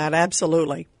do on that.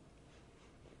 Absolutely.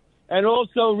 And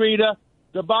also, Rita,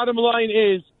 the bottom line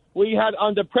is we had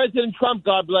under President Trump,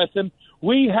 God bless him,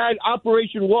 we had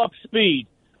Operation Warp Speed.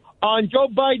 On Joe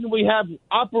Biden, we have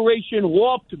Operation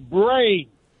Warped Brain.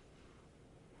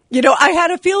 I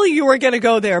had a feeling you were going to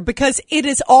go there because it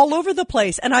is all over the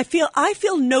place. And I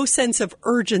feel no sense of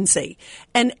urgency.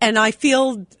 And I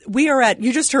feel we are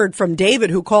you just heard from David,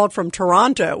 who called from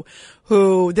Toronto,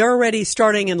 who they're already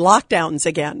starting in lockdowns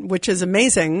again, which is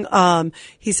amazing.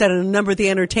 He said in a number of the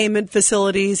entertainment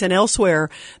facilities and elsewhere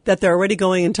that they're already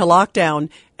going into lockdown,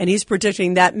 and he's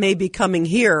predicting that may be coming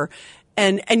here.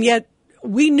 And yet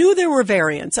we knew there were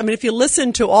variants. I mean, if you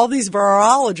listen to all these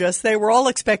virologists, they were all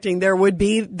expecting there would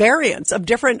be variants of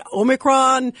different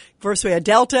Omicron. First we had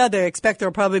Delta. They expect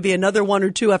there'll probably be another one or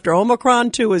two after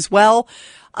Omicron too as well.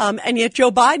 And yet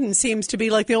Joe Biden seems to be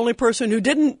like the only person who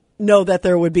didn't know that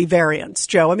there would be variants,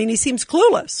 Joe. I mean, he seems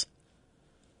clueless.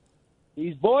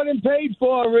 He's bought and paid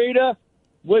for, Rita,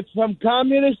 with some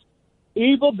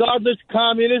evil, godless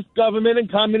communist government in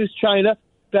communist China,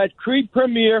 that Creed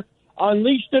premier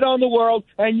unleashed it on the world,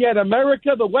 and yet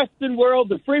America, the Western world,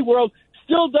 the free world,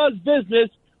 still does business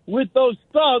with those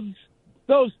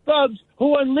thugs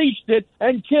who unleashed it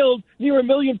and killed near 1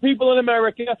 million people in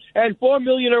America and 4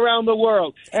 million around the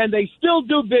world. And they still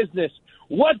do business.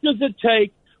 What does it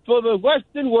take for the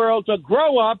Western world to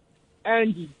grow up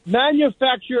and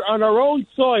manufacture on our own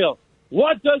soil?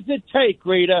 What does it take,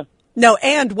 Rita? No,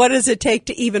 and what does it take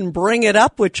to even bring it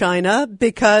up with China?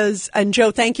 Because, and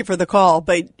Joe, thank you for the call,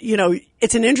 but,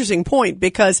 it's an interesting point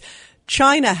because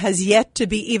China has yet to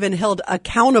be even held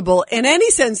accountable in any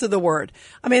sense of the word.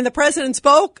 I mean, the president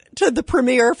spoke to the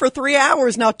premier for 3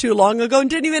 hours not too long ago and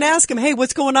didn't even ask him, hey,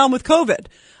 what's going on with COVID?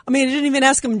 I mean, he didn't even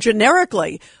ask him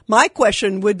generically. My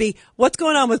question would be, what's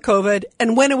going on with COVID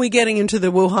and when are we getting into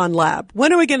the Wuhan lab?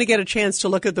 When are we going to get a chance to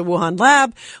look at the Wuhan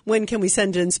lab? When can we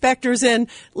send inspectors in?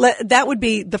 That would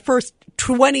be the first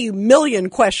 20 million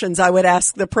questions I would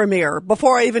ask the premier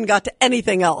before I even got to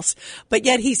anything else. But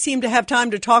yet he seemed to have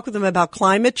time to talk with them about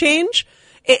climate change.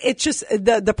 It's just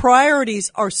the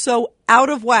priorities are so out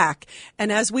of whack.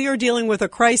 And as we are dealing with a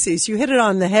crisis, you hit it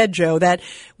on the head, Joe, that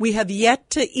we have yet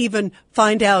to even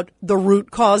find out the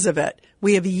root cause of it.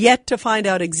 We have yet to find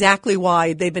out exactly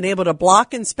why they've been able to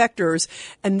block inspectors.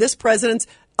 And this president's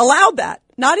allowed that,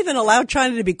 not even allowed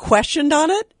China to be questioned on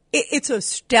it. It's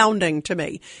astounding to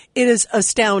me. It is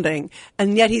astounding.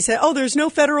 And yet he said, there's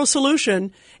no federal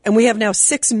solution. And we have now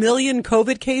 6 million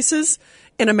COVID cases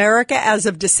in America as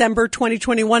of December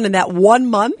 2021 in that 1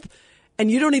 month,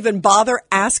 and you don't even bother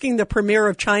asking the premier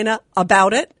of China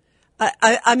about it?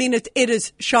 I mean, it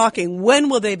is shocking. When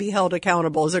will they be held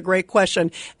accountable is a great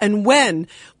question. And when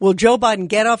will Joe Biden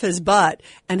get off his butt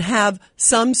and have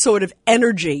some sort of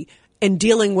energy in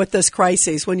dealing with this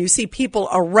crisis? When you see people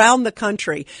around the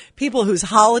country, people whose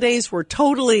holidays were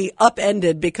totally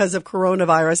upended because of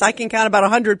coronavirus. I can count about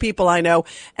 100 people I know,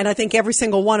 and I think every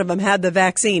single one of them had the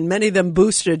vaccine, many of them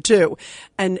boosted too.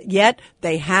 And yet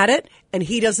they had it, and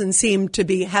he doesn't seem to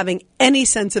be having any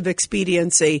sense of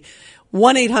expediency.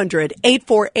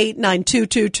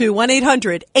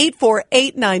 1-800-848-9222,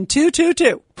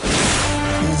 1-800-848-9222.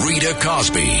 Rita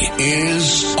Cosby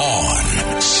is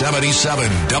on 77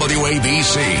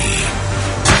 WABC.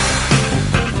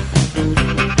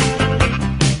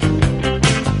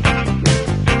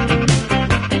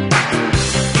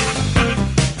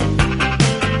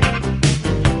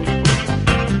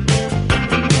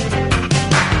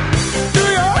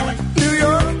 New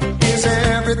York is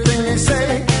everything they say.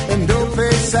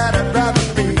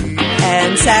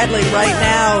 Sadly, right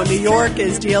now, New York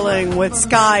is dealing with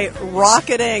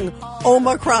skyrocketing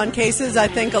Omicron cases. I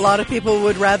think a lot of people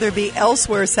would rather be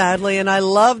elsewhere, sadly, and I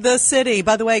love this city.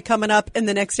 By the way, coming up in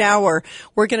the next hour,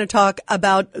 we're going to talk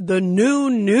about the new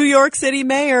New York City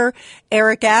mayor,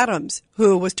 Eric Adams,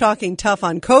 who was talking tough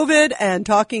on COVID and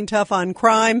talking tough on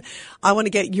crime. I want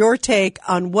to get your take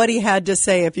on what he had to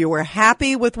say, if you were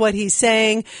happy with what he's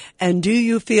saying, and do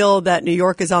you feel that New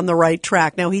York is on the right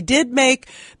track? Now, he did make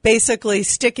basically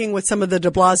sticking with some of the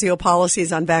de Blasio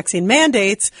policies on vaccine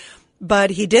mandates,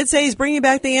 but he did say he's bringing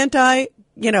back the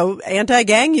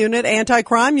anti-gang unit,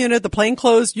 anti-crime unit, the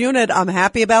plainclothes unit. I'm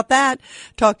happy about that.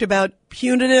 Talked about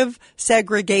punitive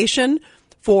segregation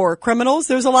for criminals.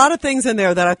 There's a lot of things in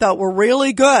there that I thought were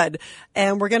really good.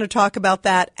 And we're going to talk about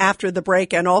that after the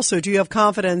break. And also, do you have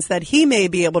confidence that he may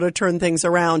be able to turn things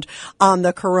around on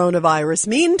the coronavirus?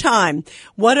 Meantime,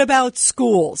 what about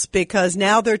schools? Because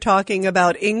now they're talking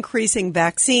about increasing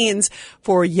vaccines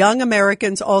for young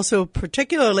Americans, also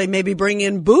particularly maybe bring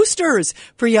in boosters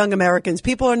for young Americans.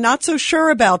 People are not so sure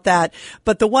about that.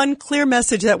 But the one clear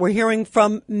message that we're hearing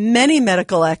from many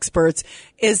medical experts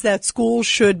is that schools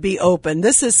should be open.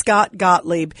 This is Scott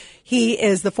Gottlieb. He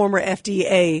is the former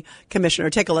FDA commissioner.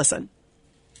 Take a listen.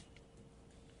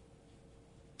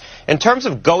 In terms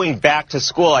of going back to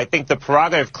school, I think the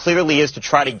prerogative clearly is to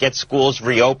try to get schools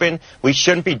reopened. We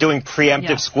shouldn't be doing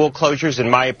preemptive school closures, in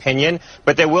my opinion,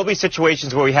 but there will be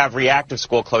situations where we have reactive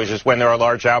school closures when there are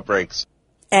large outbreaks.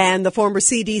 And the former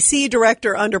CDC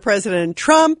director under President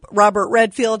Trump, Robert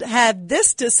Redfield, had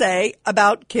this to say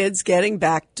about kids getting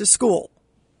back to school.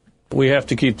 We have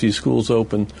to keep these schools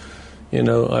open. You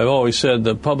know, I've always said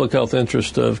the public health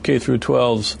interest of K through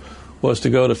 12s was to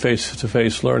go to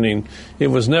face-to-face learning. It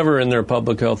was never in their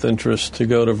public health interest to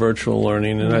go to virtual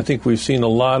learning, and I think we've seen a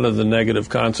lot of the negative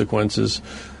consequences.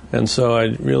 And so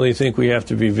I really think we have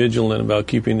to be vigilant about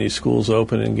keeping these schools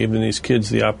open and giving these kids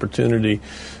the opportunity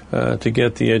to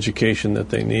get the education that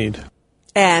they need.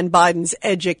 And Biden's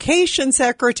education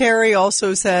secretary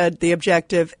also said the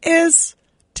objective is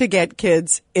to get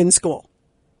kids in school.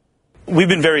 We've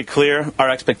been very clear. Our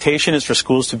expectation is for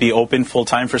schools to be open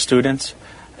full-time for students,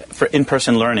 for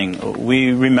in-person learning.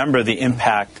 We remember the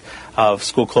impact of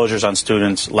school closures on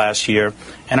students last year,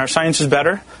 and our science is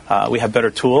better. We have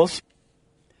better tools.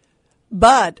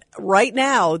 But right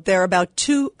now, there are about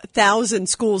 2,000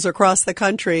 schools across the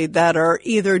country that are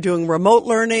either doing remote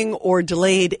learning or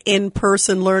delayed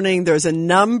in-person learning. There's a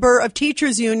number of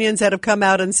teachers' unions that have come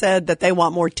out and said that they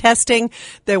want more testing.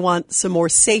 They want some more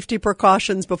safety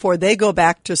precautions before they go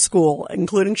back to school,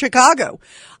 including Chicago.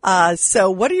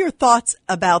 So what are your thoughts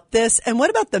about this? And what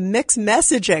about the mixed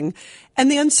messaging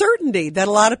and the uncertainty that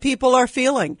a lot of people are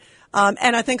feeling?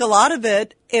 And I think a lot of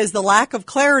it is the lack of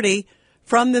clarity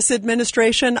from this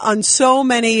administration on so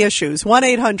many issues.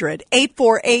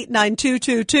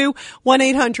 1-800-848-9222,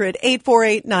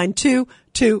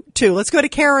 1-800-848-9222. Let's go to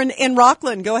Karen in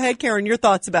Rockland. Go ahead, Karen, your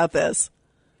thoughts about this.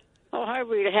 Oh, hi,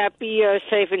 Rita. Happy,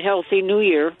 safe, and healthy New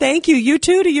Year. Thank you. You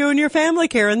too, to you and your family,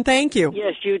 Karen. Thank you.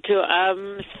 Yes, you too.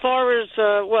 As far as,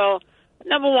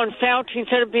 number one, Fauci,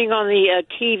 instead of being on the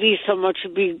TV so much,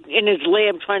 should be in his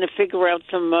lab trying to figure out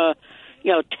some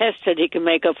tests that he can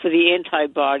make up for the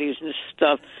antibodies and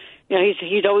stuff. You know,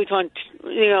 he's always on,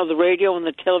 the radio and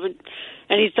the television,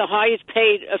 and he's the highest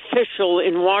paid official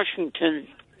in Washington.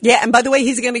 Yeah, and by the way,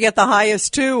 he's going to get the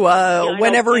highest, too,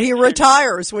 whenever he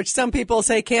retires, which some people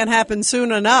say can't happen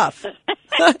soon enough.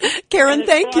 Karen,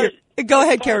 thank you. Go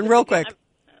ahead, Karen, real quick.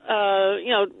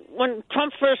 When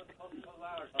Trump first...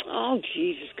 Oh,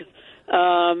 Jesus.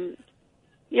 When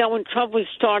Trump was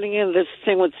starting in this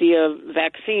thing with the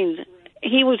vaccines,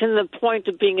 he was in the point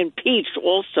of being impeached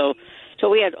also.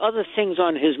 So he had other things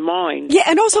on his mind. Yeah,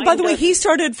 and also, by the way, he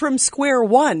started from square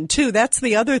one, too. That's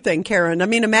the other thing, Karen. I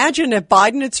mean, imagine if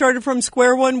Biden had started from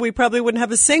square one, we probably wouldn't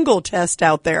have a single test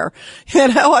out there.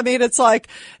 I mean, it's like,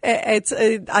 I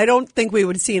don't think we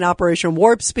would see an Operation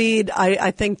Warp Speed. I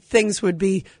think things would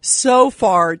be so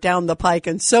far down the pike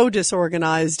and so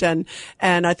disorganized and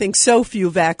I think so few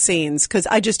vaccines, because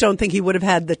I just don't think he would have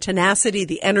had the tenacity,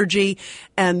 the energy,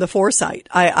 and the foresight.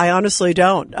 I honestly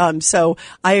don't. So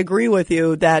I agree with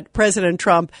you that President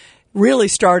Trump really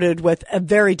started with a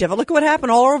very difficult, look at what happened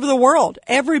all over the world.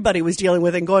 Everybody was dealing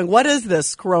with it and going, what is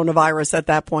this coronavirus at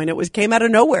that point? It came out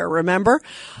of nowhere, remember?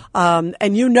 And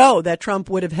that Trump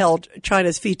would have held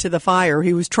China's feet to the fire.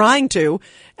 He was trying to.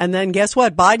 And then guess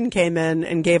what? Biden came in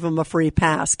and gave him a free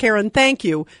pass. Karen, thank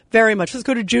you very much. Let's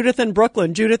go to Judith in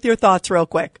Brooklyn. Judith, your thoughts real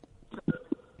quick.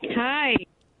 Hi,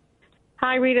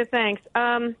 Rita. Thanks.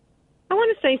 I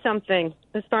want to say something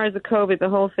as far as the COVID, the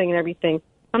whole thing and everything.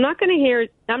 I'm not going to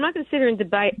sit here and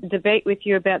debate with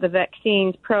you about the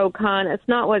vaccines, pro, con. It's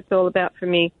not what it's all about for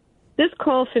me. This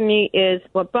call for me is,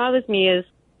 what bothers me is,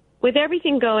 with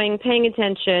everything going, paying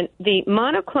attention, the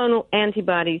monoclonal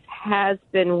antibodies has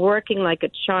been working like a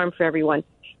charm for everyone.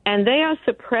 And they are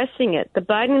suppressing it. The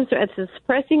Bidens are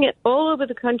suppressing it all over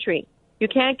the country. You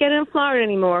can't get it in Florida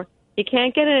anymore. You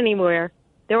can't get it anymore.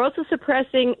 They're also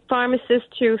suppressing pharmacists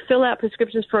to fill out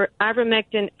prescriptions for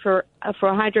ivermectin, for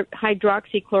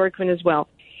hydroxychloroquine as well.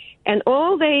 And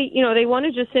all they want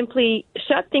to just simply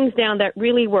shut things down that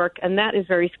really work, and that is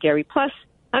very scary. Plus,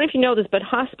 I don't know if you know this, but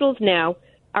hospitals now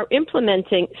are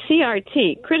implementing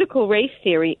CRT, critical race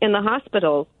theory, in the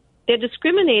hospitals. They're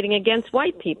discriminating against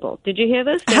white people. Did you hear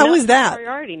this? How is that?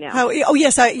 Priority now.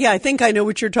 Yes, I think I know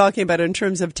what you're talking about in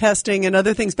terms of testing and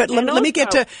other things. But let me get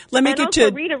to.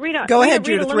 Rita, go ahead,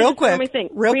 Judith, real quick.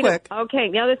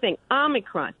 Okay, the other thing,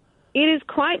 Omicron. It is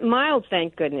quite mild,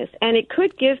 thank goodness, and it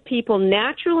could give people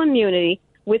natural immunity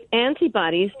with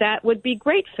antibodies that would be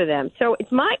great for them. So it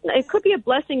could be a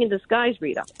blessing in disguise,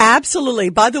 Rita. Absolutely.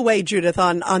 By the way, Judith,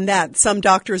 on that, some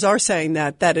doctors are saying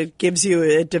that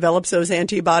it develops those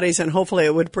antibodies, and hopefully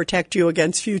it would protect you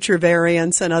against future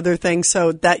variants and other things.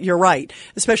 So that you're right,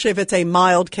 especially if it's a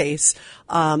mild case.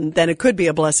 Then it could be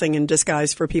a blessing in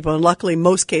disguise for people. And luckily,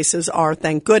 most cases are,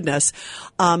 thank goodness.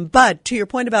 But to your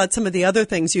point about some of the other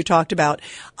things you talked about,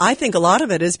 I think a lot of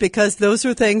it is because those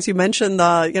are things you mentioned,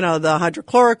 the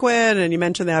hydrochloroquine, and you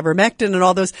mentioned the ivermectin and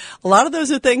all those. A lot of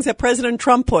those are things that President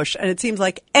Trump pushed. And it seems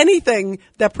like anything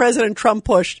that President Trump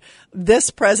pushed, this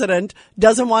president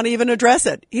doesn't want to even address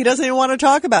it. He doesn't even want to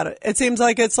talk about it. It seems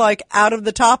like it's like out of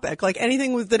the topic. Like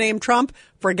anything with the name Trump,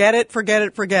 forget it.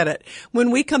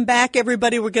 When we come back,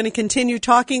 everybody, we're going to continue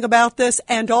talking about this,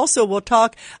 and also we'll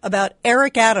talk about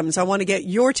Eric Adams. I want to get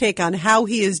your take on how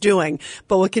he is doing,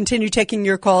 but we'll continue taking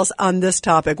your calls on this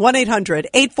topic.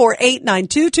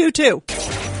 1-800-848-9222.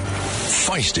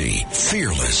 Feisty,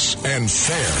 fearless, and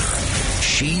fair.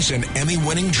 She's an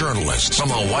Emmy-winning journalist from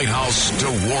the White House to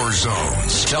war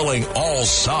zones, telling all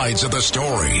sides of the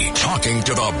story, talking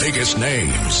to the biggest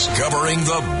names, covering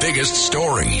the biggest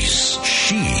stories.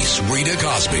 She's Rita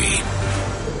Cosby.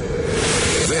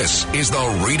 This is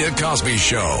the Rita Cosby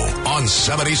Show on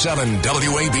 77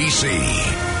 WABC.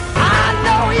 I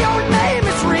know your name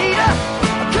is Rita,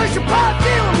 'cause your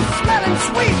perfume is smelling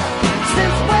sweet.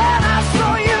 Since when I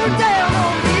saw you down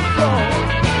on the floor.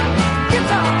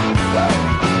 Guitar.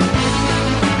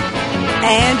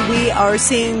 And we are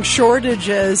seeing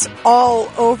shortages all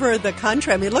over the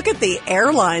country. I mean, look at the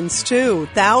airlines, too.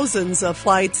 Thousands of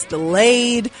flights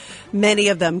delayed, many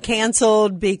of them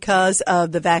canceled because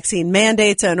of the vaccine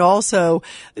mandates and also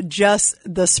just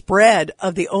the spread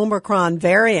of the Omicron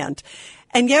variant.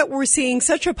 And yet we're seeing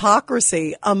such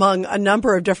hypocrisy among a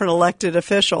number of different elected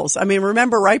officials. I mean,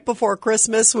 remember right before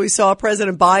Christmas, we saw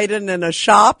President Biden in a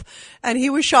shop, and he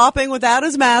was shopping without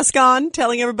his mask on,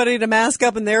 telling everybody to mask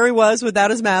up, and there he was without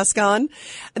his mask on.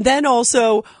 And then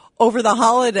also over the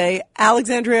holiday,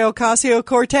 Alexandria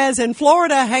Ocasio-Cortez in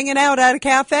Florida hanging out at a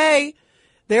cafe.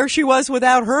 There she was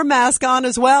without her mask on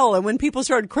as well. And when people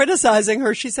started criticizing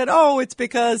her, she said, "Oh, it's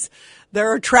because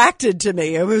they're attracted to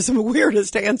me." It was the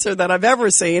weirdest answer that I've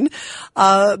ever seen.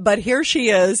 But here she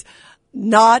is,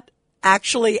 not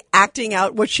actually acting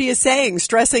out what she is saying,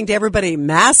 stressing to everybody,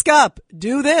 mask up,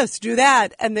 do this, do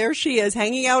that. And there she is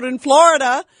hanging out in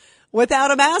Florida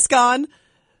without a mask on.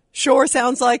 Sure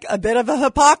sounds like a bit of a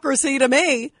hypocrisy to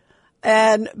me,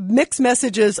 and mixed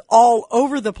messages all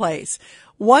over the place.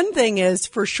 One thing is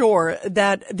for sure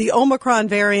that the Omicron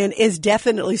variant is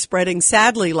definitely spreading,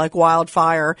 sadly, like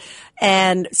wildfire,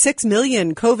 and 6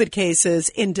 million COVID cases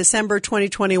in December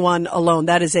 2021 alone.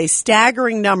 That is a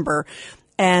staggering number.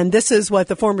 And this is what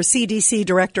the former CDC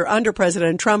director under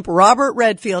President Trump, Robert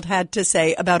Redfield, had to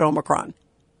say about Omicron.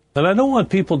 And I don't want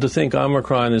people to think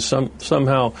Omicron is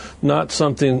somehow not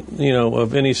something,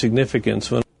 of any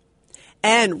significance.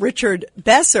 And Richard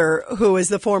Besser, who is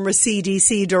the former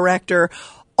CDC director,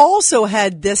 also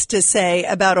had this to say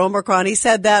about Omicron. He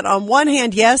said that on one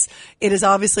hand, yes, it is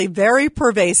obviously very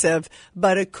pervasive,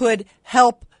 but it could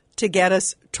help to get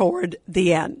us toward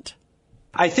the end.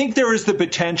 I think there is the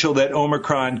potential that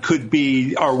Omicron could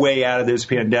be our way out of this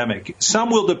pandemic. Some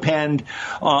will depend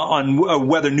on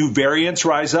whether new variants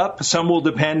rise up. Some will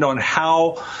depend on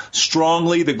how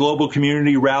strongly the global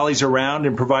community rallies around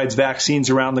and provides vaccines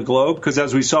around the globe. Because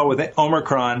as we saw with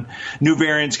Omicron, new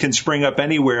variants can spring up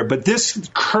anywhere. But this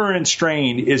current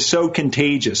strain is so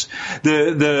contagious.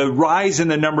 The rise in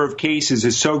the number of cases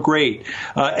is so great.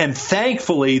 And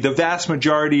thankfully, the vast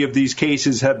majority of these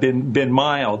cases have been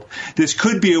mild. This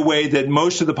could be a way that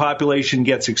most of the population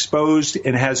gets exposed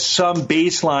and has some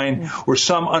baseline or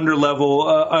some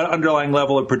underlying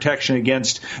level of protection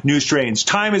against new strains.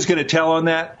 Time is going to tell on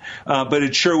that, but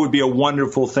it sure would be a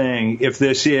wonderful thing if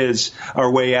this is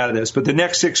our way out of this. But the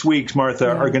next 6 weeks, Martha,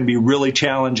 are going to be really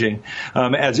challenging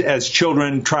as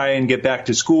children try and get back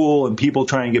to school and people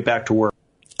try and get back to work.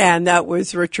 And that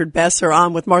was Richard Besser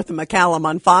on with Martha McCallum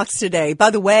on Fox today. By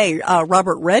the way,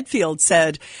 Robert Redfield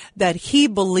said that he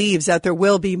believes that there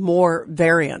will be more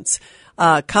variants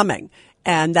coming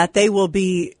and that they will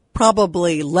be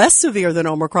probably less severe than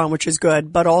Omicron, which is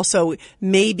good, but also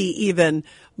maybe even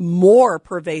more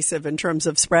pervasive in terms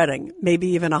of spreading, maybe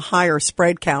even a higher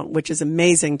spread count, which is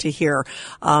amazing to hear,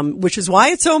 which is why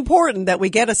it's so important that we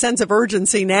get a sense of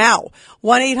urgency now.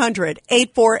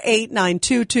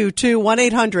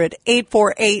 1-800-848-9222,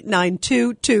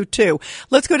 1-800-848-9222.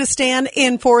 Let's go to Stan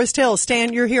in Forest Hills.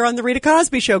 Stan, you're here on the Rita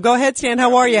Cosby Show. Go ahead, Stan.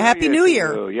 How are you? Happy New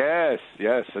Year. Yes.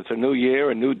 It's a new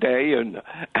year, a new day, and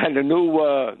a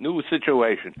new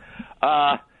situation.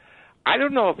 I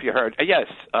don't know if you heard. Yes,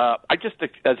 I just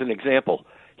as an example,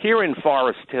 here in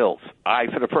Forest Hills, I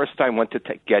for the first time went to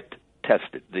get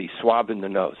tested, the swab in the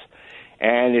nose,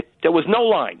 and there was no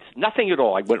lines, nothing at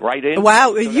all. I went right in.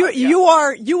 Wow, you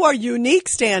are unique,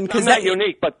 Stan. I'm not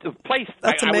unique, but the place.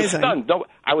 That's amazing. I was stunned.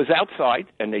 I was outside,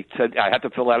 and they said I had to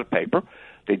fill out a paper.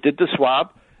 They did the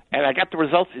swab, and I got the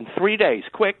results in 3 days,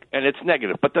 quick, and it's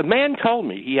negative. But the man told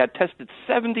me he had tested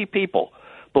 70 people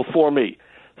before me.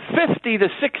 50 to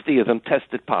 60 of them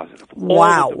tested positive.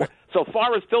 Wow. So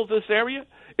Forest Hills, this area,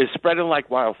 is spreading like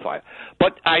wildfire.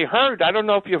 But I heard, I don't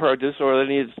know if you heard this or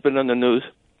it's been on the news,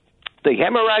 the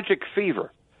hemorrhagic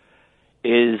fever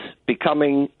is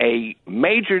becoming a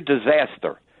major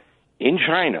disaster in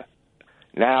China.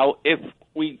 Now, if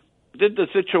we did the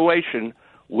situation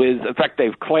with, in fact,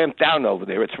 they've clamped down over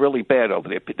there. It's really bad over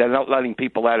there. They're not letting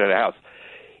people out of the house.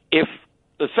 If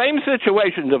the same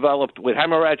situation developed with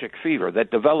hemorrhagic fever that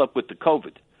developed with the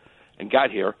COVID and got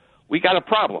here, we got a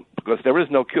problem because there is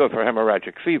no cure for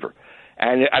hemorrhagic fever.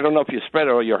 And I don't know if you spread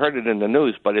it or you heard it in the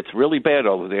news, but it's really bad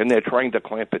over there, and they're trying to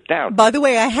clamp it down. By the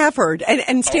way, I have heard.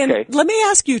 And Stan, okay. Let me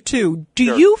ask you, too, do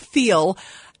you feel,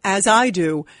 as I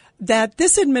do, that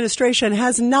this administration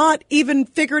has not even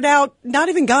figured out, not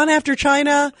even gone after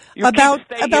China about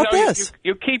this?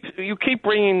 You keep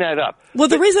bringing that up. Well,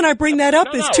 the reason I bring that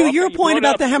up is to your point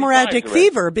about the hemorrhagic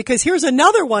fever, because here's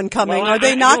another one coming. Are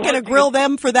they not going to grill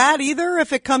them for that either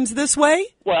if it comes this way?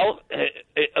 Well,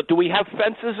 do we have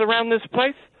fences around this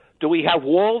place? Do we have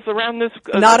walls around this?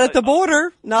 Not at the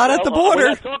border. Not at the border. We're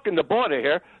not talking the border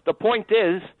here. The point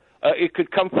is, it could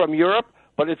come from Europe,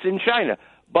 but it's in China.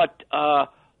 But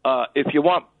if you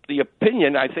want the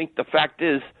opinion, I think the fact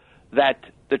is that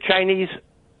the Chinese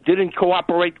didn't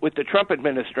cooperate with the Trump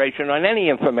administration on any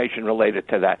information related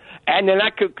to that. And they're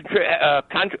not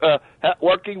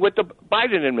working with the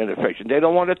Biden administration. They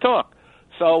don't want to talk.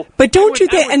 So, but don't you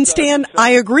think, and Stan,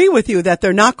 I agree with you that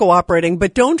they're not cooperating,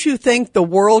 but don't you think the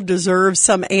world deserves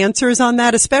some answers on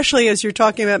that, especially as you're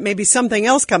talking about maybe something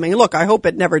else coming? Look, I hope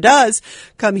it never does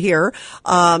come here,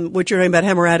 what you're talking about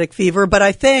hemorrhagic fever, but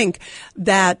I think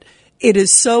that it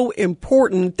is so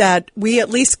important that we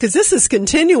at least, because this is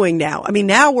continuing now. I mean,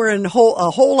 now we're in a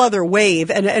whole other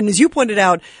wave. And as you pointed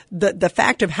out, the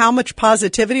fact of how much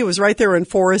positivity was right there in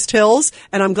Forest Hills.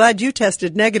 And I'm glad you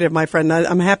tested negative, my friend.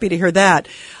 I'm happy to hear that.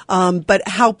 But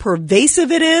how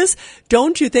pervasive it is,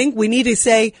 don't you think we need to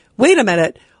say, wait a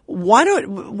minute, why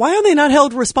are they not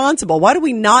held responsible? Why do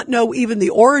we not know even the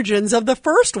origins of the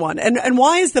first one? And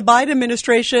why is the Biden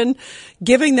administration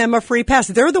giving them a free pass?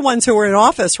 They're the ones who are in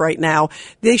office right now.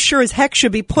 They sure as heck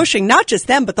should be pushing, not just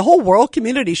them, but the whole world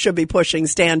community should be pushing,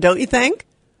 Stan, don't you think?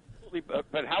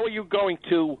 But how are you going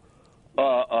to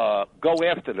go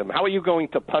after them? How are you going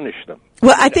to punish them?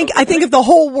 Well, I think if the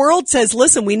whole world says,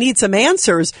 listen, we need some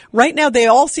answers, right now they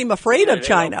all seem afraid of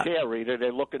China. They don't care, Rita.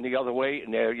 They're looking the other way,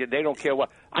 and they don't care what.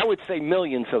 I would say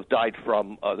millions have died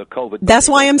from the COVID. That's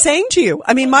why I'm saying to you.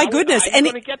 I mean, my goodness. How are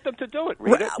you going to get them to do it,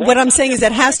 Rita? What I'm saying is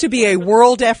it has to be a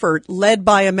world effort led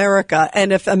by America.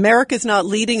 And if America's not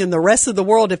leading and the rest of the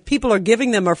world, if people are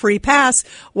giving them a free pass,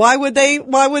 why would they,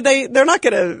 they're not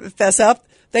going to fess up.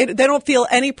 They don't feel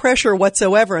any pressure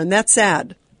whatsoever, and that's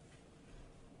sad.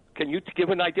 Can you give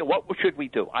an idea? What should we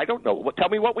do? I don't know. Tell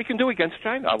me what we can do against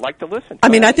China. I'd like to listen. I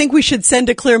mean, I think we should send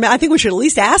a clear I think we should at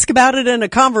least ask about it in a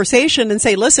conversation and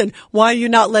say, listen, why are you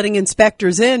not letting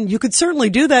inspectors in? You could certainly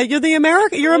do that. You're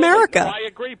You're America. I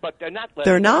agree, but they're not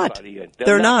letting anybody in.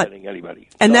 They're not letting anybody in.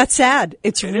 And that's sad.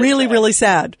 It's really, really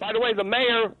sad. By the way, the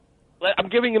mayor I'm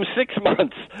giving him 6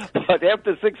 months, but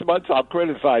after 6 months, I'll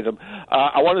criticize him.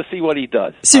 I want to see what he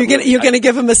does. So you're going to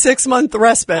give him a 6-month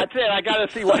respite. That's it. I got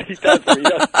to see what he does.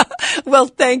 Well,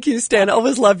 thank you, Stan.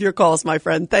 Always love your calls, my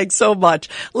friend. Thanks so much.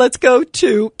 Let's go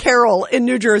to Carol in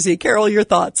New Jersey. Carol, your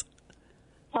thoughts.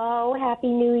 Oh, Happy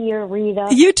New Year, Rita.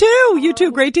 You too. You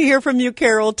too. Great to hear from you,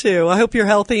 Carol, too. I hope you're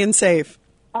healthy and safe.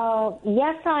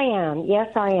 Yes, I am. Yes,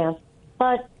 I am.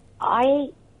 But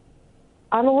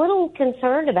I'm a little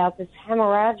concerned about this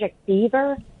hemorrhagic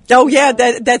fever. Oh, yeah,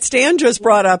 that Stan just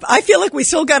brought up. I feel like we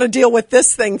still got to deal with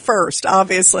this thing first,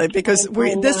 obviously, because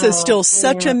this is still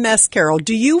such a mess, Carol.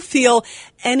 Do you feel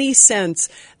any sense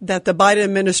that the Biden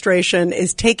administration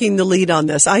is taking the lead on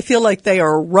this? I feel like they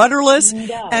are rudderless,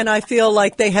 and I feel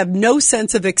like they have no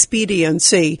sense of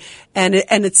expediency, and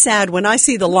it's sad when I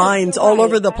see the lines all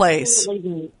over the place.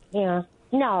 Yeah.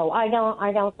 No, I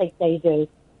don't think they do.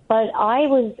 But I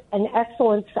was an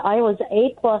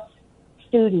A+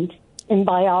 student in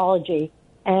biology,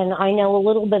 and I know a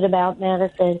little bit about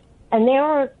medicine. And there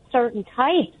are certain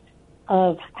types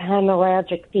of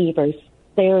hemorrhagic fevers.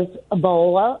 There's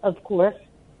Ebola, of course,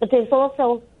 but there's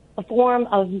also a form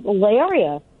of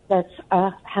malaria that's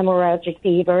a hemorrhagic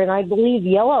fever, and I believe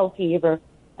yellow fever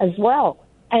as well.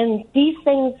 And these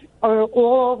things are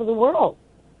all over the world.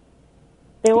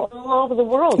 They're all over the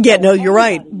world. Yeah, no, you're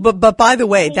right. But by the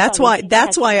way, that's why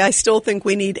I still think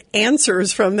we need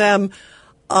answers from them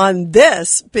on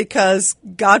this, because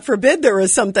God forbid there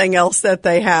is something else that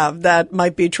they have that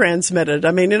might be transmitted.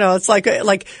 I mean, it's like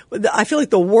I feel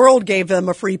like the world gave them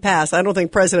a free pass. I don't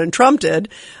think President Trump did,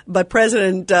 but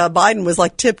President Biden was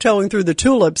like tiptoeing through the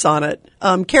tulips on it.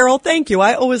 Carol, thank you.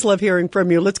 I always love hearing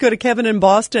from you. Let's go to Kevin in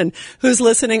Boston, who's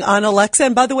listening on Alexa.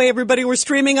 And by the way, everybody, we're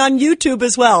streaming on YouTube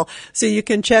as well, so you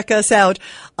can check us out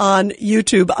on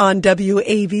YouTube on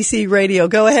WABC Radio.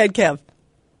 Go ahead, Kev.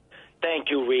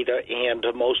 Thank you, Rita, and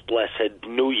a most blessed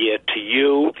New Year to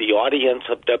you, the audience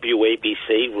of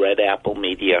WABC, Red Apple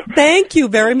Media. Thank you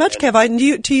very much, Kev. And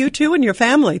to you, too, and your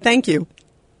family. Thank you.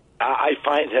 I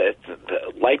find it,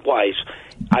 likewise,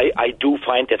 I do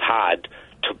find it hard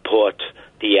to put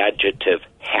the adjective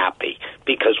happy,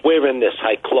 because we're in this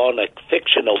cyclonic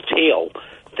fictional tale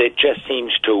that just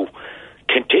seems to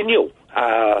continue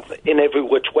in every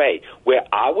which way. We're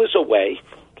hours away,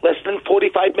 less than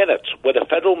 45 minutes, with a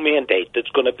federal mandate that's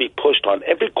going to be pushed on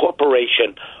every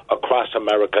corporation across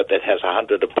America that has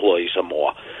 100 employees or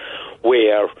more,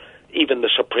 where even the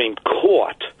Supreme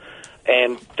Court,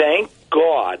 and thank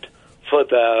God for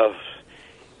the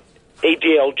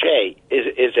ADLJ,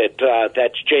 is it,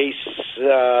 that's Jay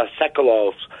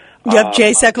Sekulows. Yep,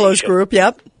 Jay Sekulows Group,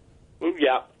 yep.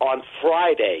 Yeah, on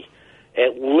Friday,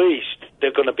 at least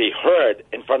they're going to be heard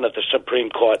in front of the Supreme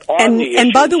Court on the issues.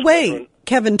 And by the way,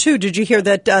 Kevin, too, did you hear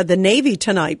that the Navy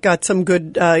tonight got some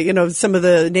good, some of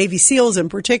the Navy SEALs in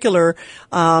particular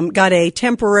got a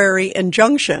temporary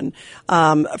injunction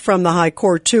from the High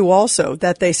Court, too, also,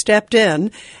 that they stepped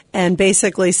in and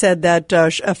basically said that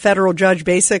a federal judge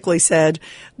basically said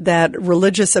that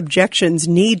religious objections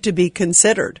need to be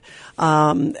considered.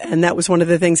 And that was one of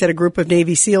the things that a group of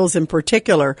Navy SEALs in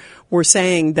particular were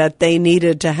saying, that they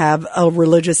needed to have a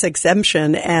religious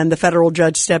exemption. And the federal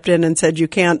judge stepped in and said, you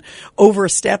can't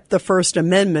overstep the First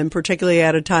Amendment, particularly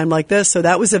at a time like this. So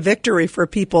that was a victory for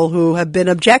people who have been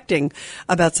objecting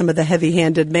about some of the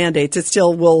heavy-handed mandates. It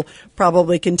still will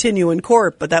probably continue in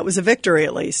court, but that was a victory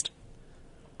at least.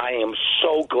 I am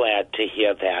so glad to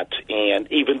hear that, and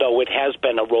even though it has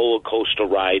been a roller coaster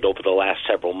ride over the last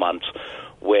several months,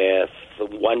 with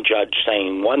one judge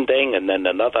saying one thing and then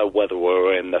another, whether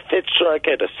we're in the Fifth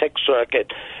Circuit or Sixth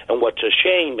Circuit, and what's a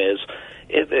shame is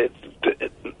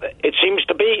it seems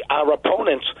to be our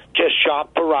opponents just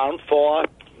shop around for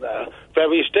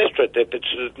various districts. If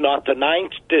it's not the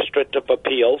 9th District of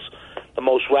Appeals, the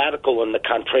most radical in the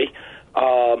country,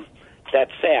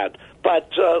 that's sad.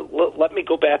 But let me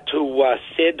go back to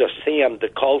Sid or Sam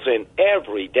that calls in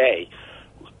every day.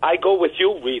 I go with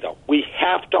you, Rita. We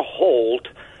have to hold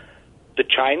the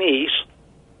Chinese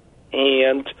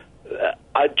and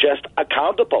just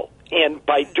accountable. And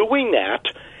by doing that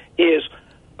is,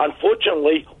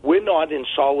 unfortunately, we're not in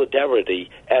solidarity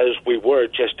as we were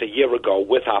just a year ago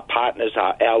with our partners,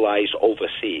 our allies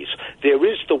overseas. There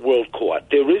is the World Court.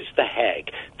 There is the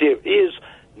Hague. There is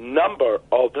number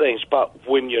of things, but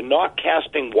when you're not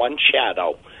casting one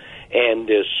shadow and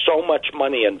there's so much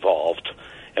money involved,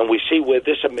 and we see where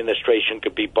this administration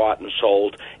could be bought and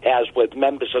sold, as with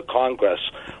members of Congress,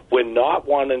 we're not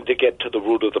wanting to get to the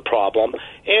root of the problem,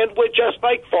 and we're just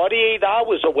like 48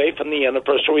 hours away from the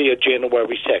anniversary of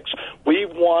January 6th. We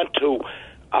want to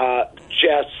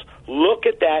just look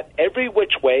at that every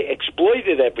which way, exploit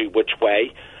it every which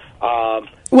way.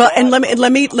 Well, and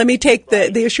let me take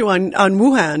the issue on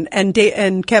Wuhan,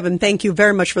 and Kevin, thank you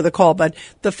very much for the call. But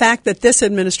the fact that this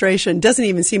administration doesn't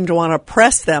even seem to want to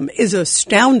press them is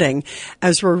astounding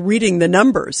as we're reading the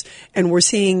numbers, and we're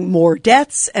seeing more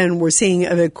deaths, and we're seeing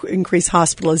increased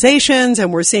hospitalizations,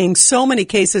 and we're seeing so many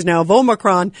cases now of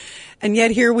Omicron, and yet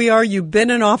here we are. You've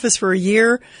been in office for a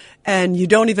year, and you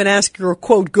don't even ask your,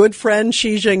 quote, good friend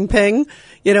Xi Jinping,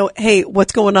 hey,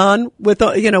 what's going on with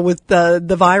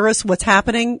the virus? What's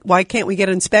happening? Why can't we get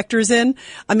inspectors in?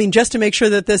 I mean, just to make sure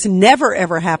that this never,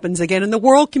 ever happens again. And the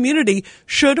world community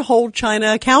should hold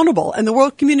China accountable, and the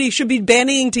world community should be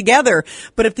banding together.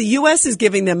 But if the U.S. is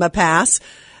giving them a pass,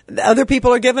 other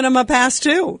people are giving them a pass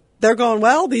too. They're going,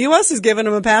 well, the U.S. is giving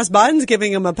them a pass. Biden's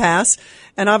giving them a pass.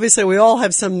 And obviously we all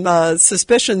have some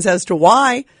suspicions as to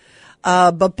why.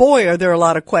 But boy, are there a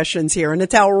lot of questions here. And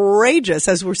it's outrageous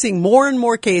as we're seeing more and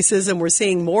more cases and we're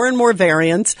seeing more and more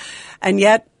variants, and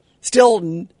yet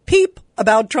still peep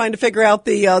about trying to figure out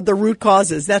the root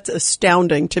causes. That's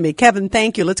astounding to me. Kevin,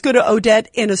 thank you. Let's go to Odette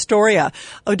in Astoria.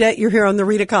 Odette, you're here on the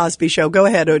Rita Cosby Show. Go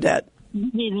ahead, Odette.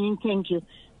 Good evening. Thank you.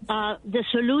 The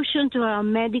solution to our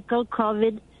medical,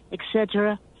 COVID,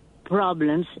 etc.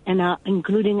 problems, and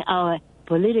including our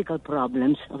political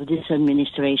problems of this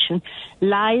administration,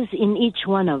 lies in each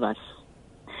one of us.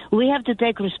 We have to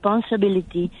take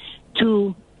responsibility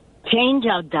to change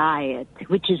our diet,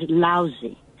 which is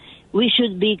lousy. We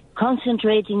should be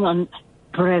concentrating on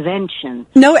prevention.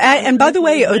 No, and by the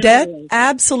way, Odette,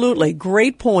 absolutely.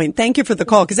 Great point. Thank you for the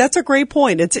call, because that's a great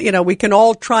point. It's, we can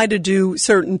all try to do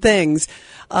certain things.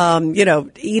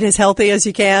 Eat as healthy as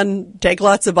you can, take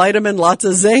lots of vitamin, lots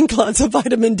of zinc, lots of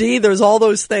vitamin D. There's all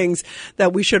those things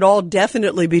that we should all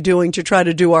definitely be doing to try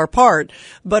to do our part.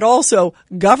 But also,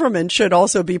 government should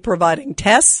also be providing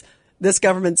tests. This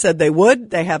government said they would.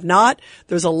 They have not.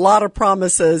 There's a lot of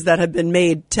promises that have been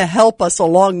made to help us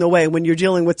along the way. When you're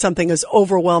dealing with something as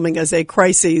overwhelming as a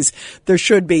crisis, there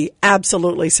should be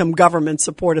absolutely some government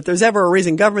support. If there's ever a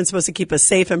reason, government's supposed to keep us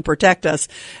safe and protect us.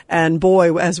 And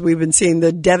boy, as we've been seeing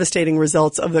the devastating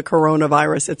results of the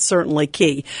coronavirus, it's certainly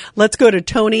key. Let's go to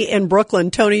Tony in Brooklyn.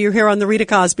 Tony, you're here on the Rita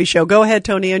Cosby Show. Go ahead,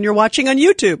 Tony, and you're watching on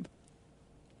YouTube.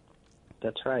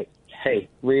 That's right. Hey,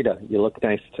 Rita, you look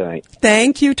nice tonight.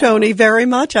 Thank you, Tony, very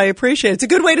much. I appreciate it. It's a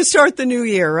good way to start the new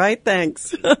year, right?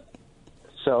 Thanks.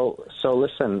 So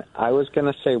listen, I was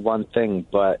going to say one thing,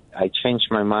 but I changed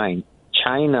my mind.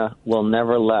 China will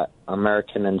never let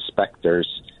American inspectors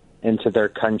into their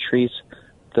countries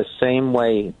the same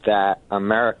way that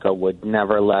America would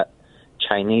never let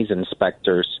Chinese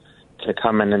inspectors to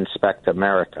come and inspect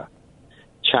America.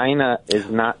 China is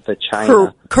not the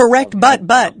China. Correct,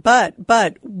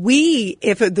 but we,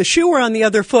 if the shoe were on the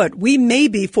other foot, we may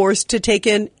be forced to take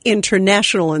in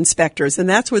international inspectors, and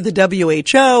that's where the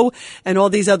WHO and all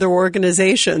these other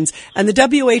organizations, and the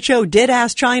WHO did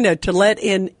ask China to let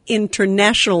in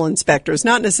international inspectors,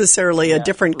 not necessarily a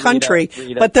different country,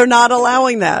 Rita, but they're not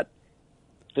allowing that.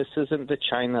 This isn't the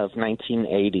China of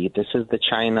 1980. This is the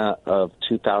China of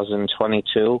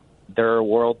 2022. They're a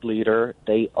world leader.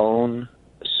 They own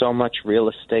so much real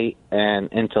estate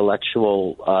and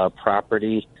intellectual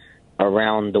property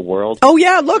around the world. Oh,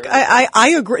 yeah, look, I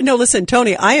agree. No, listen,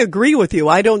 Tony, I agree with you.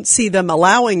 I don't see them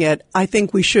allowing it. I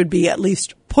think we should be at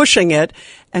least pushing it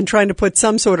and trying to put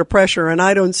some sort of pressure, and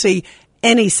I don't see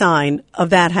any sign of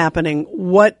that happening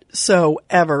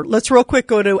whatsoever. Let's real quick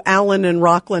go to Alan in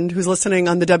Rockland, who's listening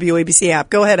on the WABC app.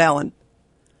 Go ahead, Alan.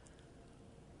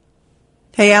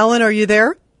 Hey, Alan, are you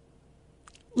there?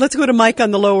 Let's go to Mike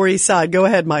on the Lower East Side. Go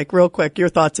ahead, Mike, real quick. Your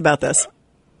thoughts about this.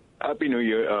 Happy New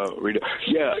Year, Rita.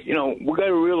 Yeah, we got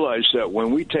to realize that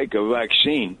when we take a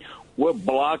vaccine, we're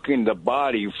blocking the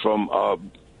body from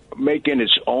making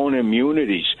its own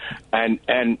immunities. And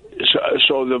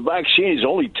so the vaccine is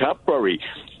only temporary.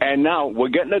 And now we're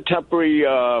getting a temporary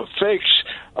fix,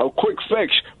 a quick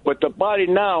fix, but the body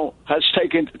now has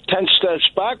taken 10 steps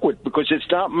backward because it's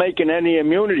not making any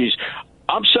immunities.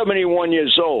 I'm 71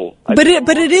 years old. But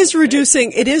it is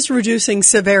reducing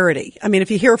severity. I mean, if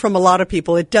you hear from a lot of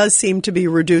people, it does seem to be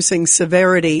reducing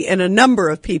severity in a number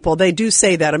of people. They do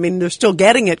say that. I mean, they're still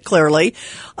getting it clearly,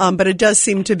 but it does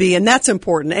seem to be, and that's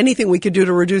important. Anything we could do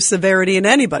to reduce severity in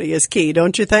anybody is key,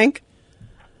 don't you think?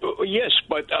 Yes,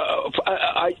 but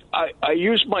I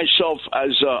use myself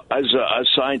as a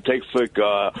scientific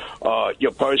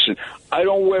person. I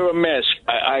don't wear a mask.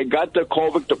 I got the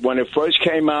COVID when it first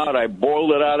came out. I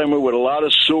boiled it out of me with a lot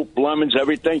of soup, lemons,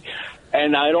 everything.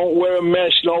 And I don't wear a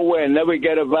mask nowhere. Never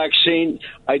get a vaccine.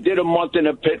 I did a month in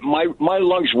a pit. My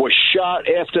lungs were shot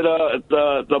after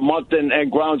the month in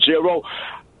ground zero.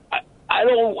 I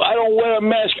don't wear a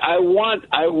mask. I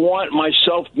want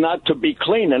myself not to be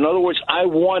clean. In other words, I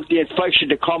want the infection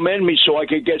to come in me so I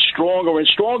can get stronger and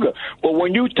stronger. But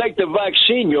when you take the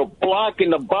vaccine, you're blocking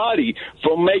the body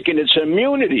from making its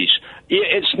immunities.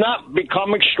 It's not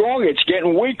becoming stronger. It's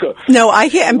getting weaker. No, I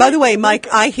hear, and by the way, Mike,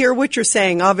 I hear what you're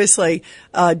saying. Obviously,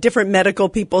 different medical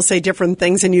people say different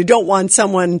things, and you don't want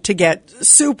someone to get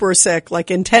super sick,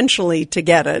 like intentionally to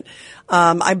get it.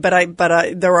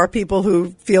 But there are people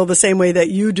who feel the same way that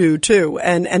you do too.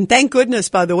 And thank goodness,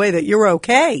 by the way, that you're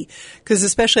okay. Because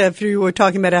especially after you were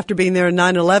talking about after being there in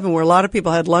 9/11, where a lot of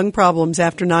people had lung problems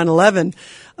after 9/11.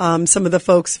 Some of the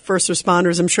folks, first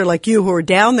responders, I'm sure like you who are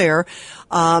down there,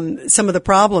 some of the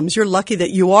problems, you're lucky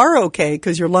that you are okay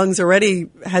because your lungs already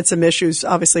had some issues,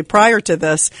 obviously prior to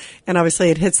this, and obviously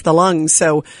it hits the lungs.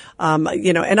 So,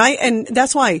 and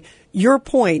that's why your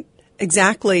point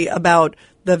exactly about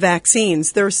the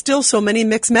vaccines, there are still so many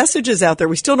mixed messages out there.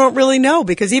 We still don't really know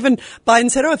because even Biden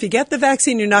said, if you get the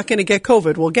vaccine, you're not going to get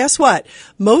COVID. Well, guess what?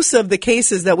 Most of the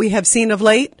cases that we have seen of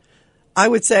late, I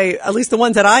would say, at least the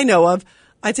ones that I know of,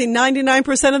 I'd say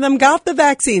 99% of them got the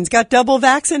vaccines, got double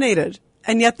vaccinated,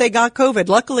 and yet they got COVID.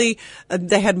 Luckily,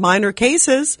 they had minor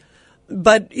cases,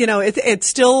 but it's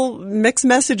still mixed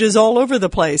messages all over the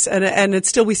place, and it's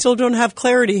still, we still don't have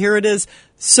clarity. Here it is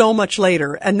so much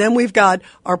later. And then we've got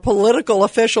our political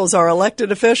officials, our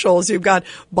elected officials. You've got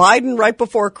Biden right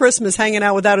before Christmas hanging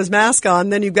out without his mask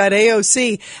on. Then you've got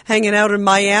AOC hanging out in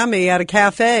Miami at a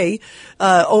cafe,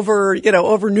 over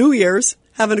New Year's,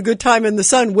 having a good time in the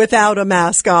sun without a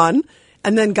mask on.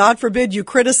 And then, God forbid, you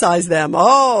criticize them.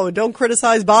 Oh, don't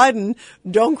criticize Biden.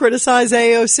 Don't criticize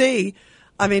AOC.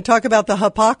 I mean, talk about the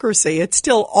hypocrisy. It's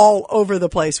still all over the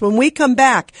place. When we come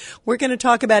back, we're going to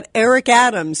talk about Eric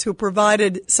Adams, who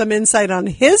provided some insight on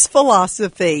his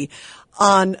philosophy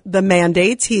on the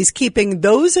mandates. He's keeping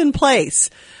those in place,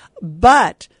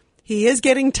 but he is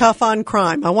getting tough on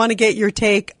crime. I want to get your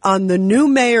take on the new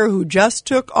mayor who just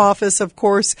took office, of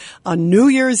course, on New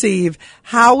Year's Eve.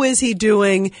 How is he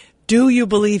doing? Do you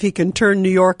believe he can turn New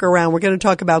York around? We're going to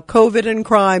talk about COVID and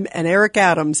crime and Eric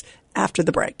Adams after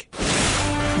the break.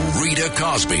 Rita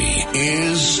Cosby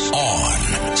is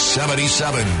on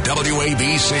 77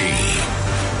 WABC.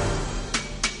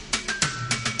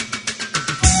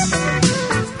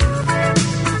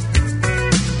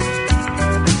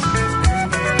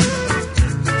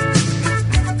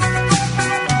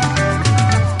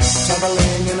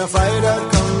 Traveling in a freighter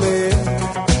combi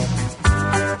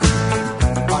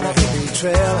on a hippie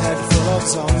trailhead full of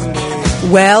zombies.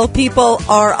 Well, people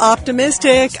are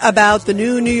optimistic about the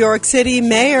new New York City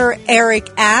mayor, Eric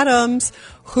Adams,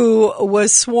 who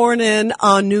was sworn in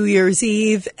on New Year's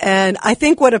Eve. And I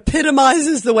think what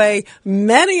epitomizes the way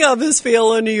many of us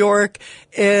feel in New York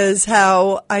is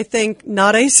how I think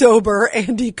not a sober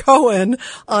Andy Cohen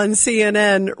on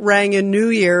CNN rang in New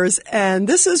Year's. And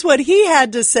this is what he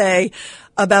had to say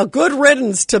about good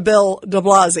riddance to Bill de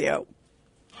Blasio.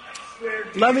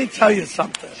 Let me tell you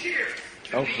something.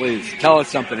 Oh, please. Tell us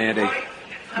something, Andy.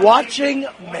 Watching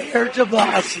Mayor de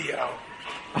Blasio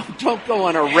don't go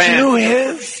on a rant. Do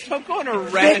his don't go on a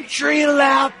rant. Victory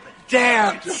lap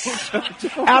dance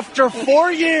after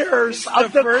 4 years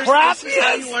of the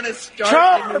crappiest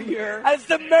term as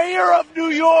the mayor of New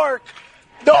York.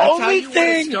 The only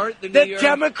thing that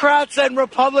Democrats and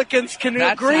Republicans can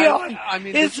agree on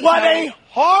is what a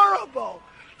horrible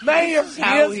mayor he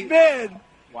has been.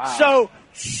 Wow. So,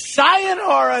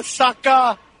 sayonara,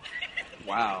 sucker.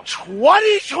 Wow.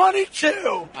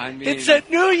 2022. It's a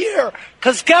new year.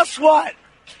 Because guess what?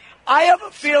 I have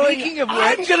a feeling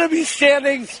I'm going to be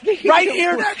standing right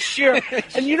here next year.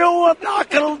 And you know what I'm not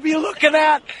going to be looking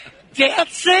at?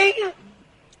 Dancing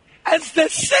as the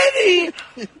city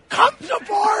comes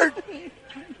apart.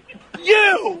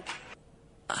 You.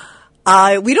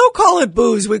 We don't call it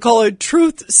booze. We call it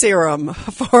truth serum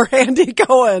for Andy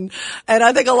Cohen. And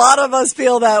I think a lot of us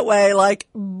feel that way. Like,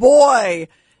 boy,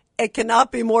 it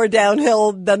cannot be more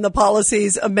downhill than the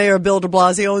policies of Mayor Bill de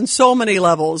Blasio on so many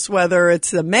levels, whether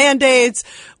it's the mandates,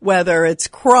 whether it's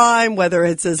crime, whether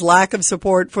it's his lack of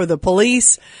support for the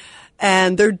police.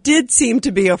 And there did seem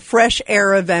to be a fresh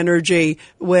air of energy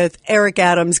with Eric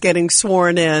Adams getting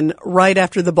sworn in right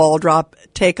after the ball drop.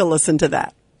 Take a listen to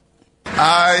that.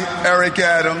 I, Eric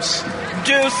Adams,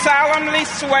 do solemnly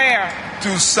swear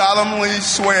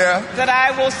that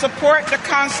I will support the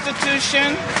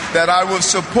Constitution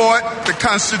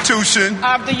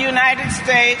of the United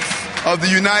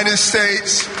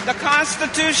States, the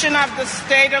Constitution of the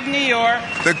State of New York,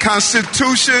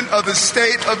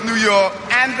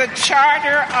 and the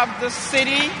Charter of the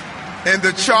City and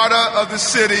the Charter of the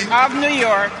City of New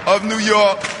York,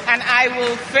 and I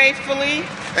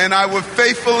will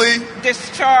faithfully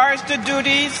discharge the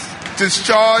duties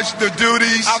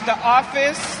of the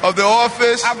office of the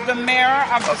Mayor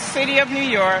of the City of New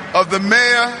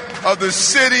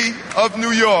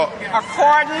York,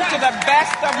 according to the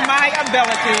best of my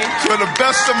ability.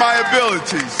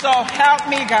 So help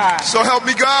me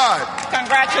God.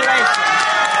 Congratulations.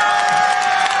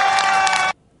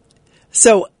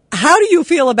 So how do you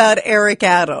feel about Eric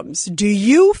Adams? Do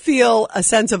you feel a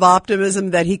sense of optimism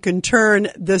that he can turn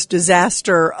this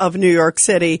disaster of New York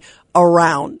City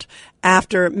around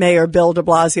after Mayor Bill de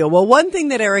Blasio? Well, one thing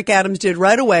that Eric Adams did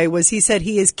right away was he said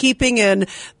he is keeping in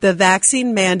the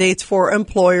vaccine mandates for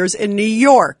employers in New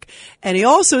York. And he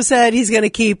also said he's going to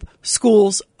keep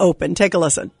schools open. Take a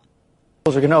listen.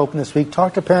 Schools are going to open this week.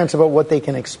 Talk to parents about what they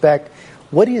can expect.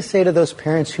 What do you say to those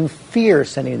parents who fear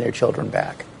sending their children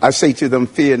back? I say to them,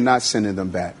 fear not sending them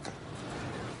back.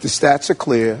 The stats are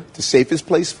clear. The safest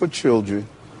place for children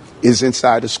is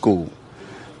inside a school.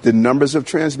 The numbers of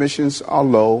transmissions are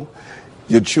low.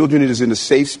 Your children is in a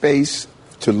safe space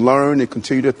to learn and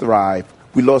continue to thrive.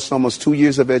 We lost almost 2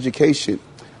 years of education.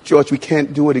 George, we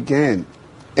can't do it again.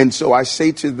 And so I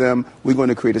say to them, we're going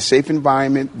to create a safe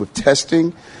environment with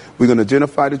testing. We're going to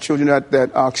identify the children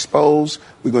that are exposed.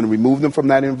 We're going to remove them from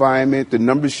that environment. The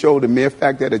numbers show the mere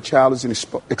fact that a child is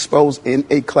exposed in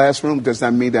a classroom does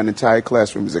not mean that an entire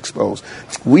classroom is exposed.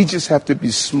 We just have to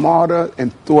be smarter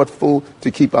and thoughtful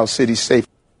to keep our city safe.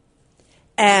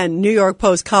 And New York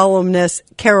Post columnist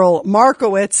Carol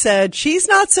Markowitz said she's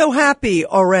not so happy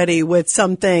already with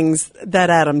some things that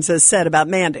Adams has said about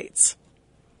mandates.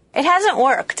 It hasn't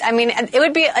worked. I mean, it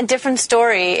would be a different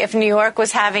story if New York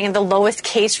was having the lowest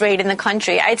case rate in the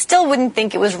country. I still wouldn't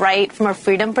think it was right from a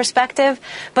freedom perspective.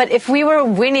 But if we were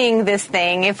winning this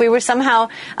thing, if we were somehow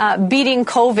beating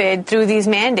COVID through these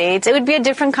mandates, it would be a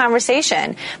different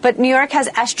conversation. But New York has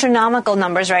astronomical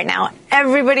numbers right now.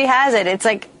 Everybody has it. It's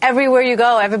like everywhere you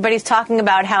go, everybody's talking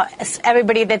about how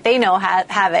everybody that they know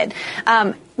have it.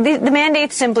 The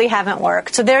mandates simply haven't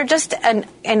worked. So they're just an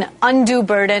undue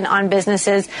burden on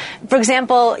businesses. For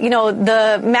example,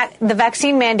 the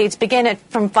vaccine mandates begin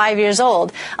from 5 years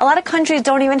old. A lot of countries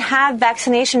don't even have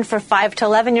vaccination for 5 to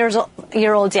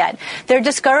 11-year-olds yet. They're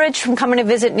discouraged from coming to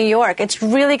visit New York. It's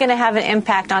really going to have an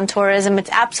impact on tourism.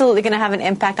 It's absolutely going to have an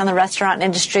impact on the restaurant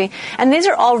industry. And these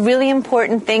are all really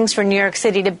important things for New York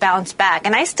City to bounce back.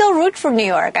 And I still root for New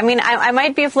York. I mean, I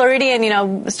might be a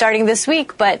Floridian, starting this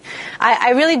week, but I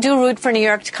really do root for New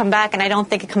York to come back, and I don't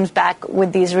think it comes back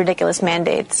with these ridiculous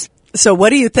mandates. So what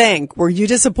do you think? Were you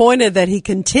disappointed that he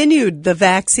continued the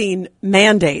vaccine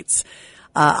mandates?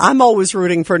 I'm always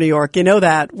rooting for New York. You know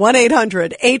that.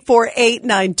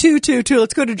 1-800-848-9222.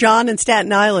 Let's go to John in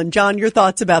Staten Island. John, your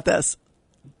thoughts about this?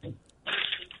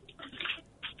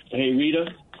 Hey, Rita.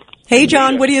 Hey,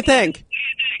 John, what do you think?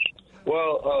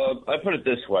 Well, I put it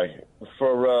this way.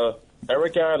 For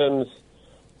Eric Adams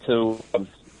to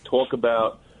talk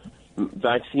about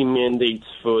vaccine mandates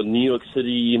for New York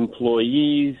City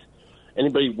employees,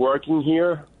 anybody working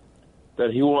here,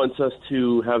 that he wants us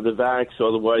to have the vax,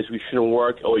 otherwise we shouldn't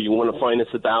work, or you want to fine us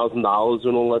 $1,000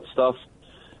 and all that stuff.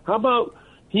 How about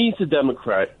he's a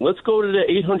Democrat? Let's go to the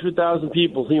 800,000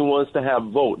 people he wants to have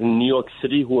vote in New York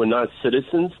City who are not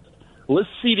citizens. Let's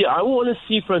see. I want to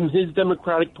see from his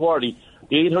Democratic Party,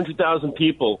 the 800,000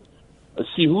 people,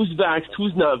 see who's vaxxed,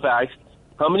 who's not vaxxed,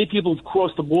 how many people have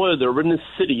crossed the border that are in the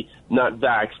city not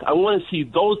vaxxed. I want to see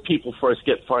those people first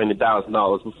get fined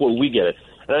 $1,000 before we get it.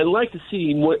 And I'd like to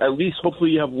see, at least hopefully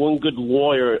you have one good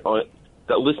lawyer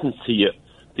that listens to you,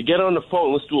 to get on the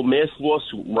phone. Let's do a mass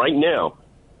lawsuit right now,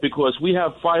 because we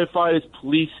have firefighters,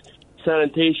 police,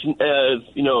 sanitation,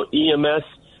 EMS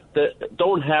that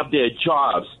don't have their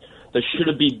jobs, that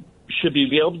should be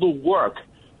able to work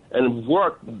and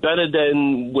work better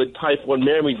than what Typhoid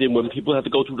Mary did when people have to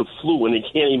go through the flu and they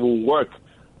can't even work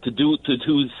to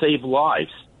save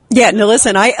lives. Yeah, no,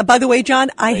 listen, by the way, John,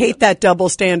 I hate that double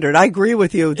standard. I agree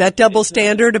with you. That double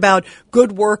standard about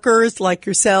good workers like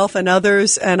yourself and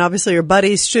others, and obviously your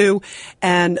buddies too,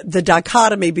 and the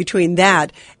dichotomy between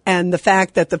that and the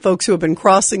fact that the folks who have been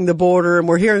crossing the border, and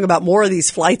we're hearing about more of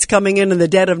these flights coming in the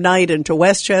dead of night into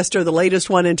Westchester, the latest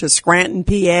one into Scranton,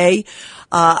 PA.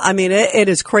 It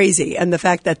is crazy. And the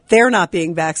fact that they're not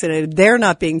being vaccinated, they're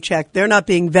not being checked, they're not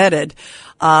being vetted,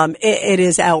 it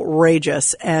is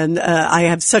outrageous. And I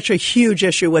have such a huge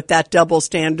issue with that double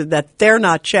standard that they're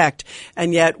not checked,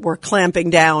 and yet we're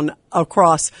clamping down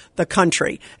across the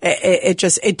country. It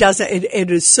is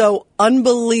so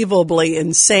unbelievably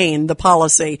insane, the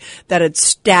policy, that it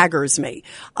staggers me.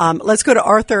 Let's go to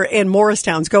Arthur in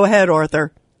Morristown. Go ahead,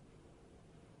 Arthur.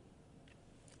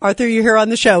 Arthur, you're here on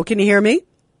the show. Can you hear me?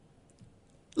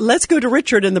 Let's go to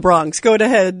Richard in the Bronx. Go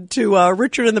ahead to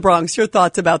Richard in the Bronx. Your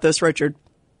thoughts about this, Richard?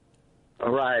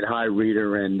 All right. Hi,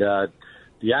 Rita. And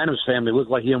the Adams family looked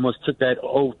like he almost took that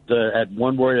oath at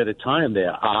one word at a time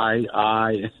there.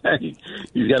 I.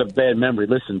 He's got a bad memory.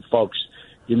 Listen, folks,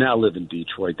 you now live in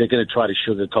Detroit. They're going to try to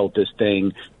sugarcoat this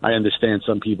thing. I understand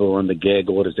some people are on the gag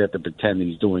orders. They have to pretend that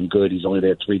he's doing good. He's only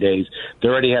there 3 days. They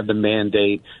already have the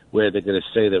mandate where they're going to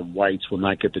say that whites will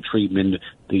not get the treatment.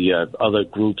 The other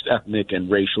groups, ethnic and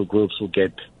racial groups, will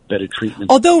get better treatment.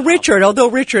 Although Richard,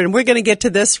 and we're going to get to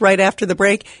this right after the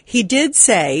break, he did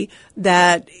say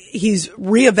that he's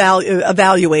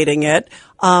evaluating it.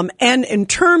 And in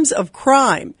terms of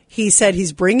crime, he said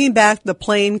he's bringing back the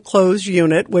plainclothes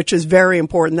unit, which is very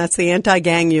important. That's the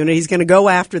anti-gang unit. He's going to go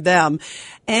after them.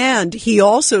 And he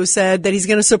also said that he's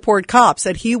going to support cops,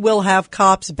 that he will have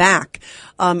cops back.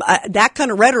 That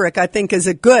kind of rhetoric, I think,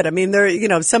 is good. I mean,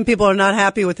 some people are not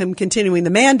happy with him continuing the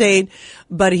mandate,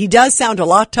 but he does sound a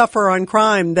lot tougher on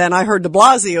crime than I heard de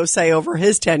Blasio say over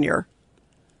his tenure.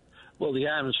 Well, the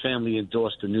Adams family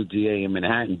endorsed a new DA in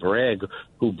Manhattan, Bragg,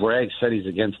 who Bragg said he's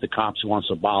against the cops. He wants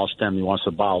to abolish them. He wants to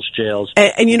abolish jails.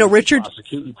 And Richard,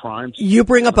 prosecuting crimes. You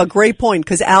bring up a great point,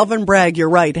 because Alvin Bragg, you're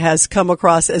right, has come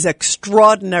across as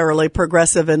extraordinarily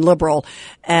progressive and liberal.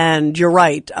 And you're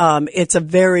right. It's a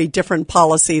very different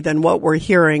policy than what we're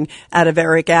hearing out of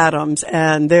Eric Adams.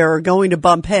 And they're going to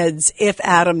bump heads if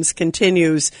Adams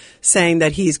continues saying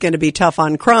that he's going to be tough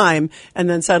on crime. And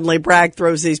then suddenly Bragg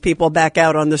throws these people back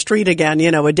out on the street again,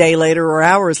 a day later or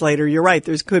hours later. You're right.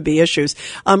 There could be issues.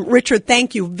 Richard,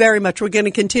 thank you very much. We're going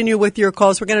to continue with your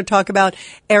calls. We're going to talk about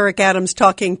Eric Adams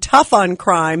talking tough on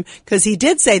crime, because he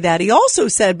did say that. He also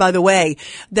said, by the way,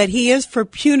 that he is for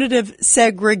punitive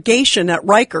segregation at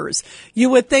Rikers. You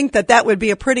would think that would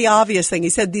be a pretty obvious thing. He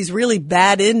said these really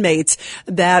bad inmates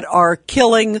that are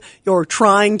killing or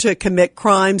trying to commit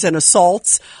crimes and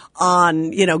assaults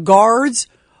on, guards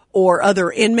or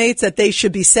other inmates, that they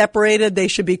should be separated. They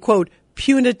should be, quote,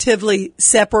 punitively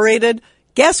separated.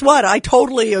 Guess what? I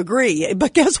totally agree.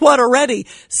 But guess what? Already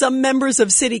some members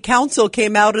of city council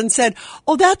came out and said,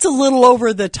 oh, that's a little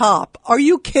over the top. Are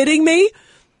you kidding me?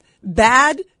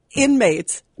 Bad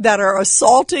inmates that are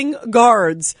assaulting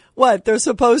guards. What? They're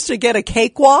supposed to get a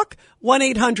cakewalk?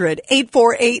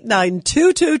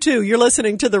 1-800-848-9222. You're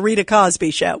listening to The Rita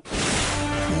Cosby Show.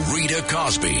 Rita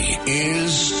Cosby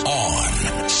is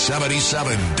on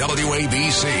 77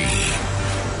 WABC.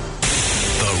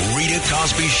 The Rita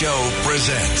Cosby Show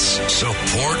presents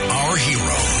Support Our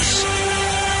Heroes.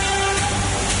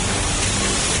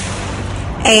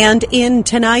 And in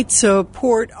tonight's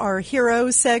Support Our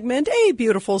Heroes segment, a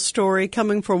beautiful story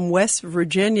coming from West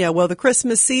Virginia. Well, the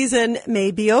Christmas season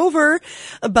may be over,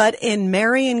 but in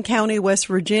Marion County, West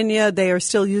Virginia, they are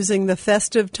still using the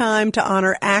festive time to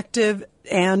honor active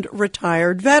and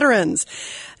retired veterans.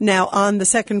 Now, on the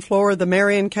second floor of the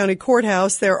Marion County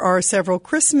Courthouse, there are several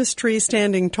Christmas trees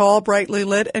standing tall, brightly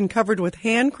lit, and covered with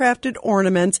handcrafted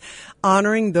ornaments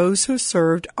honoring those who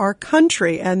served our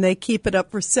country. And they keep it up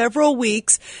for several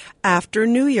weeks after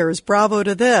New Year's. Bravo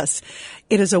to this.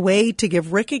 It is a way to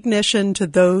give recognition to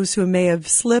those who may have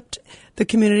slipped the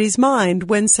community's mind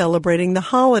when celebrating the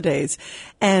holidays.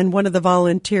 And one of the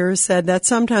volunteers said that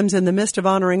sometimes in the midst of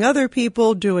honoring other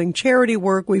people, doing charity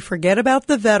work, we forget about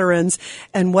the veterans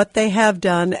and what they have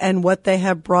done and what they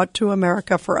have brought to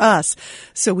America for us.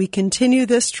 So we continue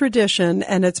this tradition,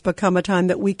 and it's become a time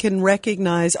that we can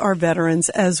recognize our veterans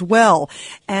as well.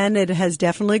 And it has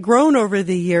definitely grown over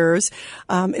the years.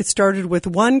 It started with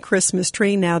one Christmas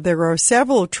tree. Now there are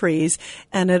several trees,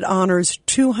 and it honors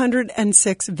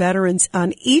 206 veterans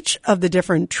on each of the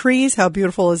different trees. How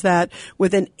beautiful is that?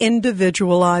 With an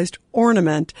individualized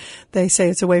ornament. They say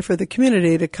it's a way for the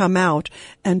community to come out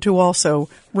and to also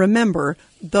remember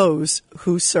those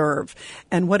who serve.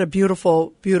 And what a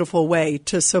beautiful, beautiful way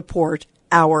to support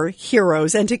our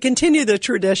heroes and to continue the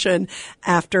tradition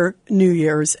after New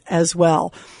Year's as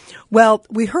well. Well,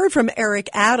 we heard from Eric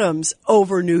Adams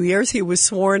over New Year's. He was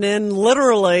sworn in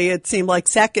literally, it seemed like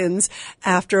seconds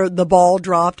after the ball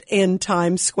dropped in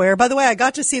Times Square. By the way, I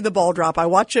got to see the ball drop. I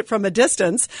watched it from a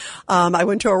distance. I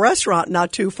went to a restaurant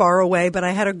not too far away, but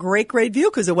I had a great, great view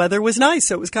because the weather was nice.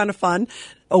 So it was kind of fun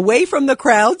away from the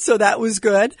crowd, so that was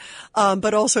good.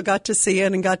 But also got to see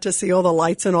it and got to see all the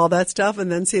lights and all that stuff,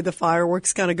 and then see the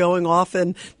fireworks kind of going off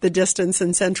in the distance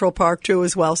in Central Park too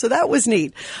as well. So that was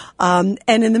neat. And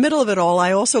in the middle of it all,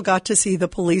 I also got to see the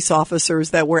police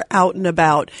officers that were out and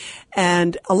about.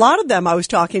 And a lot of them, I was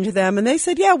talking to them, and they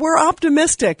said, yeah, we're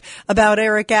optimistic about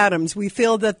Eric Adams. We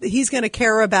feel that he's going to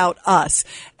care about us.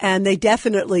 And they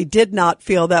definitely did not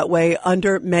feel that way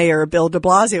under Mayor Bill de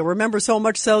Blasio. Remember, so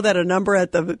much so that a number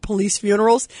at the police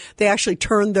funerals, they actually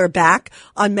turned their back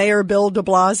on Mayor Bill de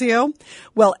Blasio.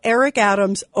 Well, Eric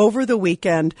Adams over the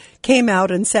weekend came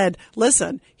out and said,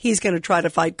 listen, he's going to try to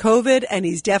fight COVID, and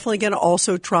he's definitely going to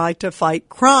also try to fight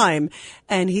crime.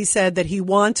 And he said that he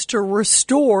wants to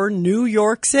restore New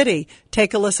York City.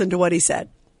 Take a listen to what he said.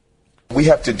 We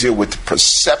have to deal with the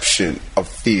perception of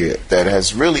fear that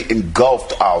has really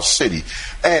engulfed our city.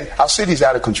 And our city's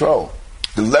out of control.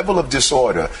 The level of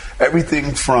disorder,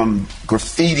 everything from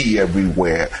graffiti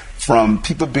everywhere, from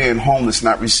people being homeless,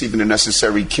 not receiving the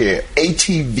necessary care,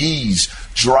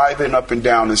 ATVs driving up and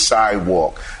down the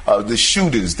sidewalk, the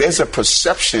shooters. There's a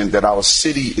perception that our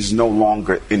city is no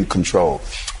longer in control.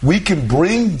 We can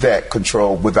bring that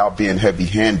control without being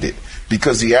heavy-handed,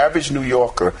 because the average New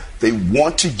Yorker, they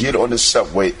want to get on the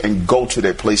subway and go to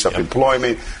their place of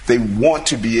employment. They want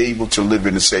to be able to live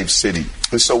in a safe city.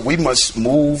 And so we must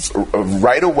move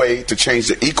right away to change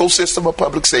the ecosystem of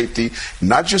public safety,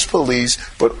 not just police,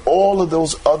 but all of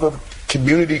those other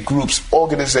community groups,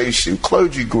 organization,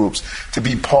 clergy groups, to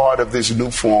be part of this new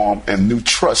form and new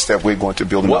trust that we're going to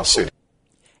build in our city.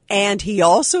 And he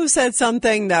also said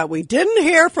something that we didn't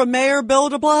hear from Mayor Bill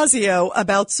de Blasio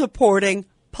about supporting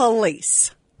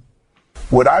police.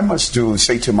 What I must do is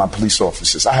say to my police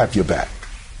officers, I have your back.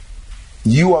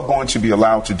 You are going to be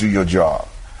allowed to do your job.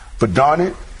 But darn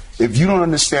it, if you don't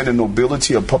understand the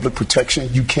nobility of public protection,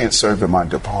 you can't serve in my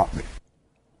department.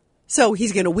 So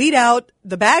he's going to weed out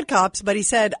the bad cops, but he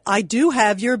said, I do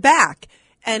have your back.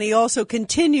 And he also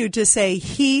continued to say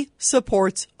he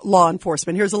supports law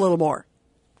enforcement. Here's a little more.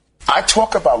 I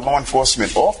talk about law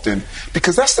enforcement often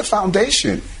because that's the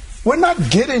foundation. We're not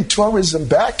getting tourism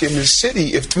back in this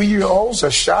city if 3-year-olds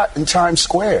are shot in Times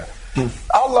Square.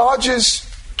 Our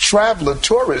largest traveler,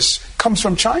 tourist, comes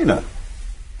from China.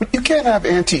 You can't have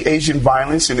anti-Asian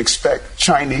violence and expect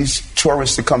Chinese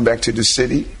tourists to come back to the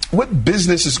city. What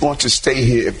business is going to stay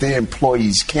here if their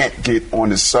employees can't get on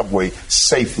the subway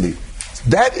safely?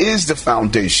 That is the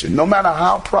foundation. No matter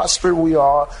how prosperous we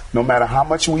are, no matter how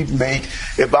much we make,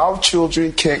 if our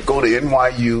children can't go to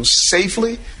NYU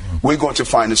safely, we're going to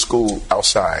find a school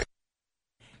outside.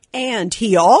 And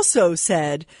he also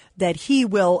said that he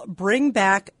will bring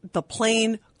back the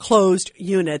plain closed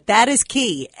unit. That is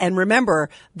key. And remember,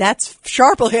 that's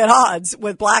sharply at odds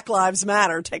with Black Lives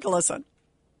Matter. Take a listen.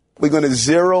 We're going to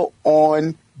zero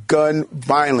on gun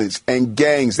violence and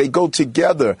gangs. They go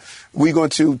together. We're going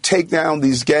to take down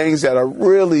these gangs that are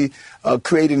really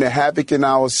creating a havoc in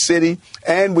our city.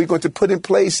 And we're going to put in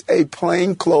place a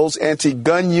plainclothes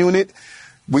anti-gun unit.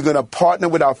 We're going to partner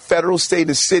with our federal, state,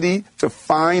 and city to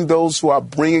find those who are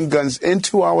bringing guns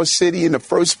into our city in the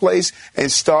first place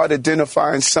and start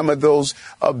identifying some of those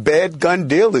bad gun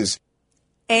dealers.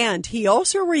 And he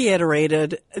also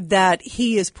reiterated that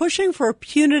he is pushing for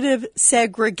punitive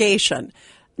segregation.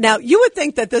 Now, you would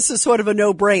think that this is sort of a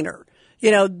no-brainer.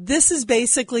 You know, this is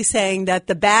basically saying that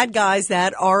the bad guys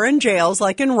that are in jails,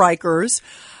 like in Rikers,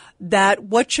 that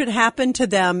what should happen to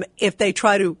them if they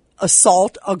try to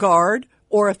assault a guard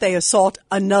or if they assault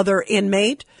another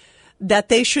inmate, that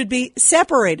they should be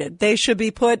separated. They should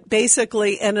be put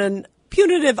basically in a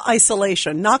punitive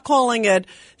isolation, not calling it,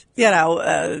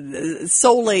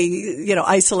 solely,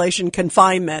 isolation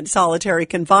confinement, solitary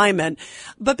confinement,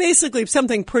 but basically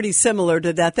something pretty similar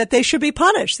to that they should be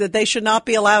punished, that they should not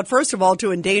be allowed, first of all,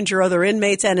 to endanger other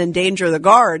inmates and endanger the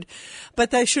guard,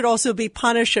 but they should also be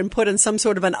punished and put in some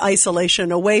sort of an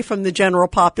isolation away from the general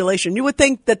population. You would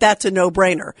think that that's a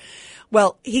no-brainer.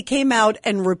 Well, he came out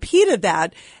and repeated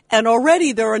that, and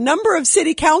already there are a number of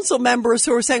city council members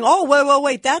who are saying, oh,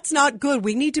 wait, that's not good.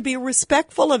 We need to be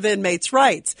respectful of inmates'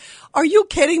 rights. Are you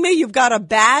kidding me? You've got a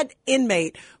bad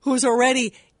inmate who's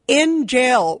already in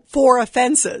jail for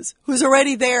offenses, who's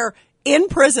already there in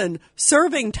prison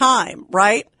serving time,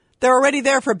 right? They're already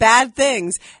there for bad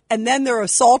things, and then they're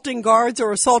assaulting guards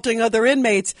or assaulting other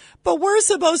inmates, but we're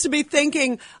supposed to be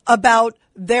thinking about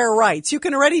their rights. You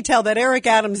can already tell that Eric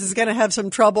Adams is going to have some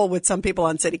trouble with some people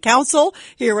on city council.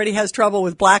 He already has trouble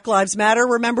with Black Lives Matter,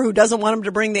 remember, who doesn't want him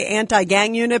to bring the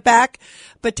anti-gang unit back.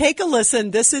 But take a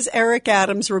listen. This is Eric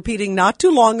Adams repeating not too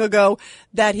long ago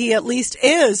that he at least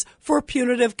is for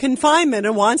punitive confinement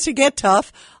and wants to get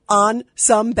tough on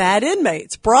some bad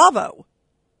inmates. Bravo.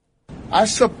 I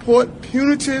support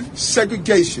punitive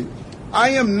segregation.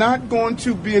 I am not going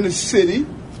to be in a city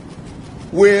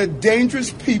where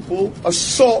dangerous people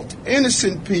assault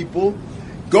innocent people,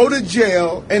 go to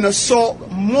jail, and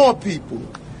assault more people.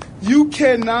 You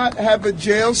cannot have a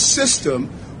jail system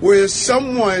where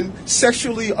someone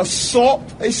sexually assault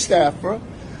a staffer,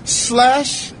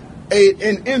 slash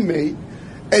an inmate,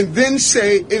 and then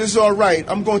say, it is all right,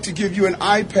 I'm going to give you an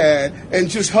iPad and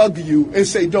just hug you and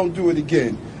say, don't do it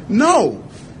again. No.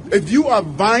 If you are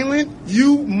violent,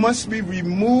 you must be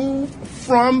removed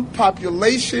from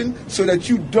population so that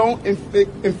you don't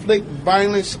inflict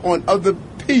violence on other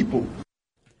people.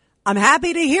 I'm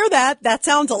happy to hear that. That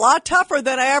sounds a lot tougher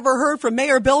than I ever heard from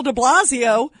Mayor Bill de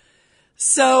Blasio.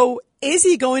 So is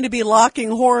he going to be locking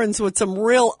horns with some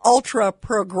real ultra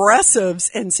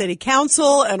progressives in city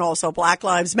council and also Black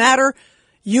Lives Matter?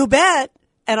 You bet.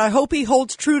 And I hope he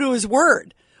holds true to his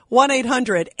word.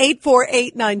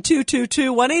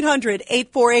 1-800-848-9222,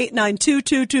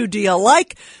 1-800-848-9222. Do you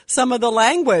like some of the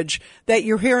language that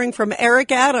you're hearing from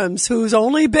Eric Adams, who's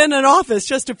only been in office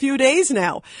just a few days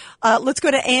now? Let's go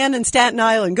to Ann in Staten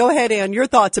Island. Go ahead, Ann. Your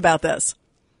thoughts about this.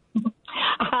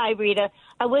 Hi, Rita.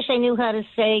 I wish I knew how to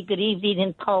say good evening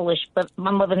in Polish, but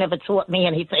my mother never taught me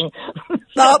anything.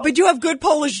 But you have good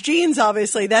Polish genes,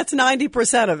 obviously. That's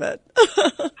 90% of it.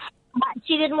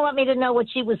 She didn't want me to know what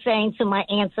she was saying to my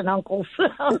aunts and uncles.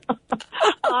 But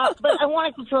I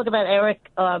wanted to talk about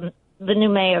Eric, the new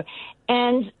mayor.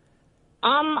 And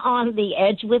I'm on the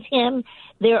edge with him.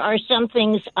 There are some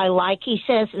things I like, he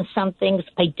says, and some things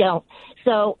I don't.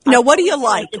 So now, what do you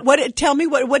like? Tell me,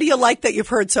 what do you like that you've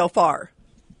heard so far?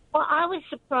 Well, I was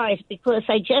surprised because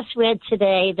I just read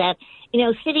today that,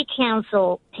 City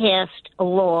Council passed a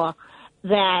law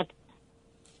that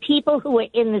people who are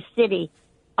in the city,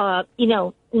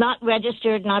 not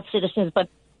registered, not citizens, but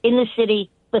in the city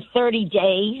for 30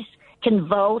 days can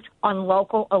vote on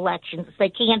local elections. They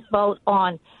can't vote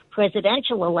on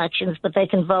presidential elections, but they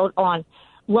can vote on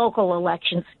local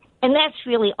elections. And that's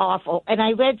really awful. And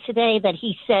I read today that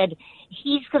he said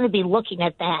he's going to be looking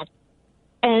at that.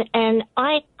 And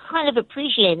I kind of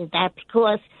appreciated that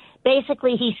because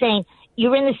basically he's saying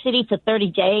you're in the city for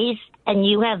 30 days and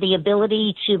you have the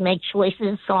ability to make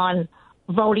choices on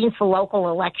voting for local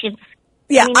elections.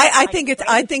 Yeah, I think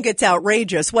it's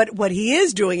outrageous. What he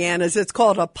is doing, Ann, is it's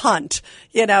called a punt.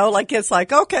 It's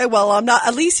like, okay, well,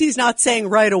 at least he's not saying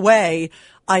right away,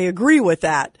 I agree with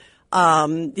that.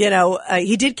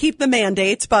 He did keep the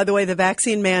mandates, by the way, the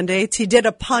vaccine mandates. He did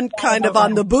a punt kind of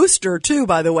on the booster too,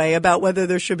 by the way, about whether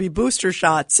there should be booster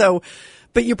shots. So,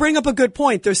 but you bring up a good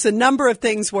point. There's a number of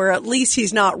things where at least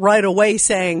he's not right away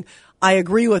saying, I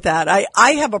agree with that.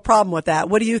 I have a problem with that.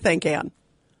 What do you think, Ann?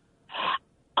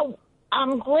 Oh,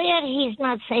 I'm glad he's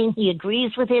not saying he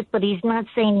agrees with it, but he's not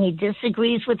saying he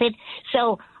disagrees with it.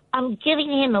 So I'm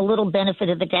giving him a little benefit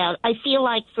of the doubt. I feel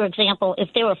like, for example, if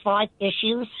there are 5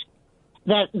 issues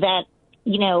that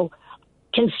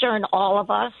concern all of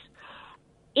us,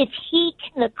 if he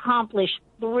can accomplish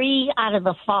 3 out of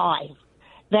the 5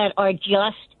 that are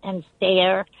just and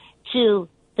fair to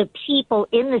the people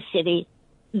in the city,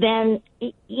 then,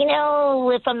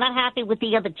 if I'm not happy with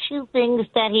the other 2 things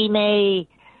that he may,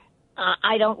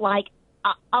 I don't like,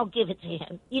 I'll give it to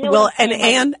him. And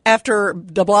Ann, after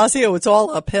de Blasio, it's all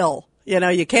uphill.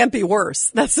 You can't be worse.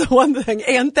 That's the one thing.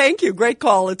 Ann, thank you. Great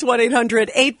call. It's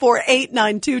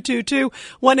 1-800-848-9222,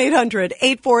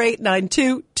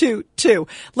 1-800-848-9222.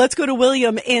 Let's go to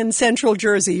William in Central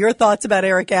Jersey. Your thoughts about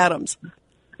Eric Adams.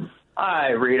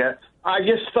 Hi, Rita. I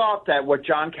just thought that what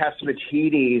John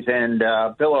Catsimatidis and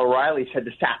Bill O'Reilly said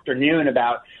this afternoon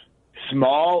about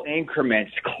small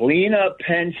increments, clean up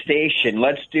Penn Station,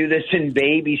 let's do this in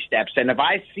baby steps. And if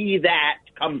I see that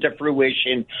come to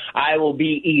fruition, I will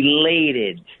be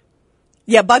elated.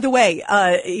 Yeah, by the way,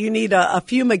 you need a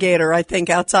fumigator, I think,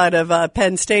 outside of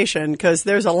Penn Station, because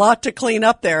there's a lot to clean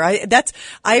up there. I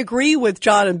agree with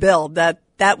John and Bill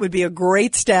that would be a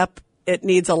great step. It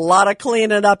needs a lot of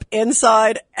cleaning up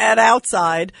inside and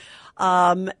outside.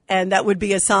 And that would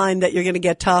be a sign that you're going to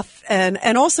get tough.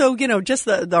 And also, just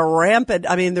the rampant,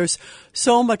 there's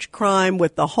so much crime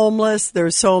with the homeless.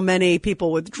 There's so many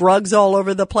people with drugs all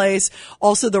over the place.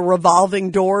 Also the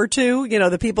revolving door too,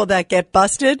 the people that get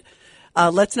busted.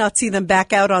 Let's not see them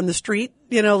back out on the street.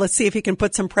 Let's see if he can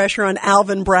put some pressure on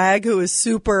Alvin Bragg, who is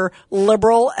super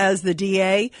liberal as the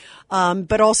DA.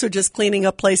 But also just cleaning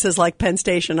up places like Penn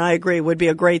Station, I agree, would be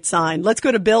a great sign. Let's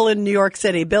go to Bill in New York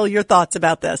City. Bill, your thoughts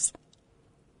about this?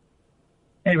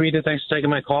 Hey, Rita, thanks for taking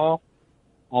my call.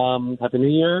 Happy New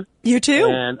Year. You too.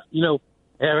 And,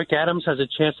 Eric Adams has a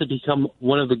chance to become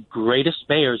one of the greatest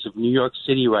mayors of New York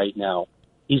City right now.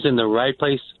 He's in the right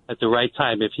place at the right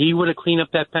time. If he were to clean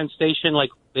up that Penn Station, like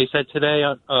they said today,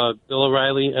 Bill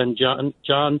O'Reilly and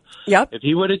John, yep. If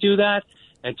he were to do that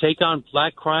and take on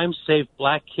black crime, save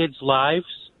black kids' lives,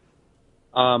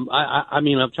 I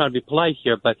mean, I'm trying to be polite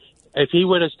here, but if he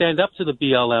were to stand up to the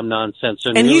BLM nonsense,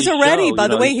 and he's already, by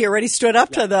the way, he already stood up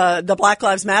to the Black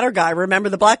Lives Matter guy. Remember,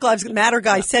 the Black Lives Matter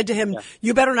guy said to him,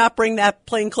 "You better not bring that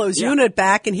plainclothes unit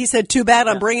back." And he said, "Too bad,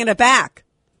 I'm bringing it back."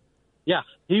 Yeah,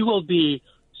 he'll be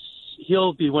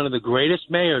one of the greatest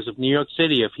mayors of New York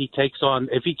City if he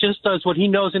just does what he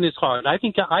knows in his heart. I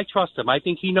trust him. I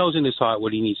think he knows in his heart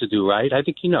what he needs to do, right? I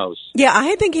think he knows. Yeah,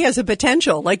 I think he has a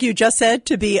potential, like you just said,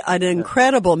 to be an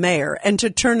incredible mayor and to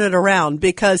turn it around,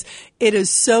 because it is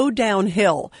so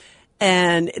downhill.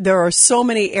 And there are so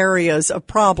many areas of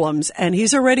problems, and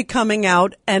he's already coming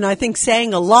out and I think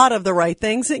saying a lot of the right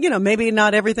things. You know, maybe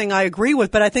not everything I agree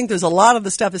with, but I think there's a lot of the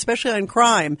stuff, especially on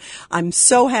crime. I'm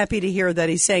so happy to hear that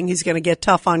he's saying he's going to get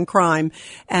tough on crime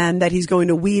and that he's going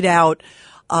to weed out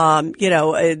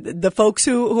the folks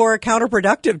who are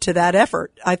counterproductive to that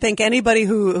effort. I think anybody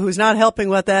who's not helping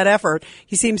with that effort,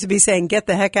 he seems to be saying, get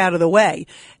the heck out of the way.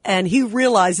 And he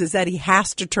realizes that he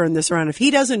has to turn this around. If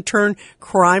he doesn't turn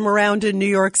crime around in New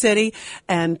York City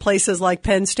and places like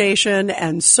Penn Station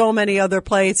and so many other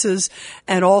places,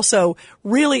 and also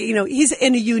really, he's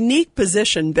in a unique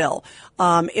position, Bill,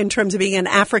 in terms of being an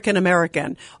African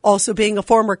American, also being a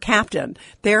former captain.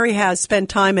 There he has spent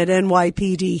time at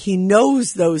NYPD. He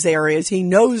knows those areas. He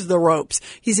knows the ropes.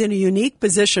 He's in a unique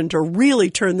position to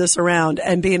really turn this around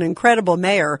and be an incredible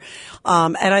mayor.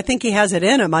 And I think he has it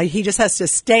in him. He just has to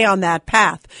stay on that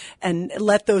path and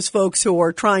let those folks who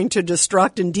are trying to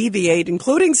destruct and deviate,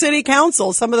 including city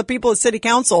council, some of the people at city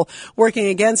council working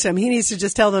against him, he needs to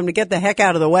just tell them to get the heck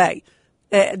out of the way.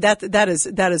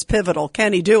 That is pivotal.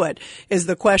 Can he do it is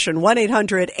the question.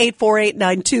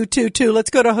 1-800-848-9222. Let's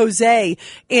go to Jose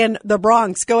in the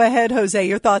Bronx. Go ahead, Jose.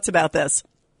 Your thoughts about this?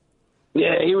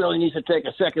 Yeah, he really needs to take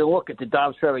a second look at the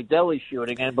Dobbs Ferry Deli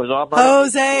shooting. And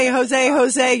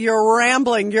Jose, you're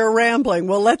rambling.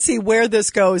 Well, let's see where this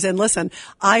goes. And listen,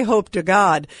 I hope to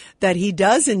God that he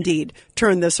does indeed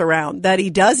turn this around, that he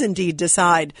does indeed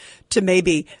decide to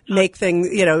maybe make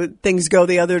things go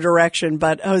the other direction.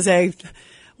 But Jose,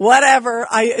 whatever.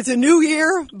 It's a new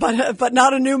year, but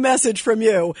not a new message from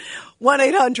you.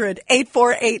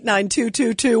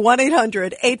 1-800-848-9222,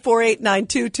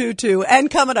 1-800-848-9222. And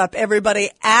coming up,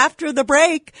 everybody, after the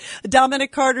break,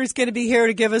 Dominic Carter's going to be here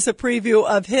to give us a preview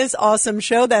of his awesome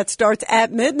show that starts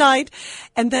at midnight.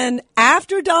 And then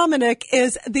after Dominic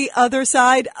is The Other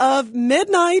Side of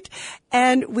Midnight.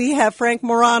 And we have Frank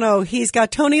Morano. He's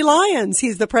got Tony Lyons.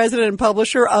 He's the president and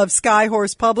publisher of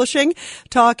Skyhorse Publishing,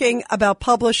 talking about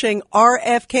publishing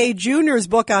RFK Jr.'s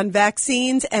book on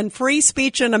vaccines and free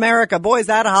speech in America. Boy, is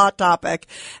that a hot topic.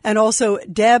 And also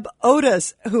Deb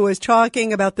Otis, who is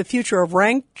talking about the future of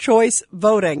ranked choice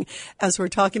voting as we're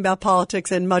talking about politics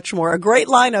and much more. A great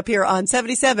lineup here on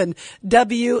 77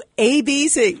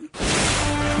 WABC.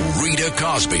 Rita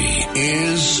Cosby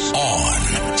is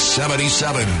on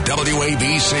 77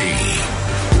 WABC.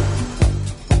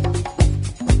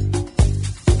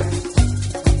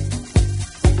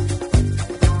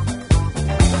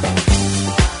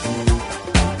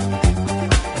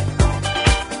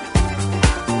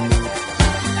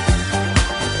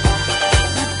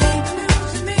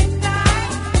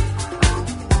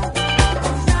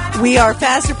 We are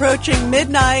fast approaching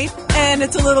midnight, and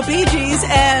it's a little Bee Gees,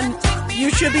 and you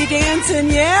should be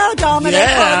dancing. Yeah, Dominic.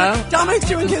 Yeah. Dominic's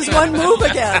doing his one move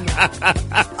again. I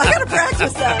got to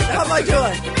practice that. How am I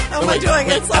doing?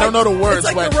 It's like, I don't know the words.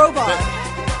 It's like the robot.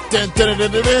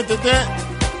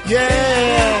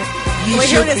 Yeah. You Here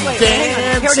should it is. be Wait, dancing.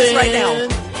 hang on. Here it is right now. Yeah.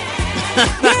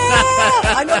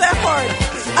 I know that part.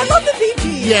 I love the Bee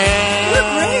Gees. Yeah.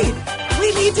 We're great.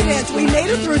 We need to dance. We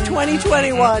made it through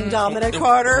 2021, Dominic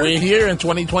Carter. We're here in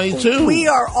 2022. We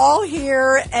are all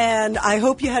here, and I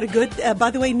hope you had a good, by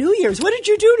the way, New Year's. What did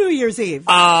you do New Year's Eve?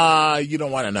 You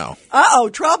don't want to know. Uh-oh,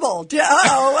 trouble.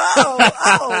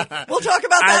 Uh-oh. We'll talk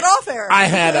about that off air. I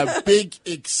had a big,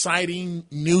 exciting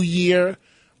New Year.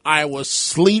 I was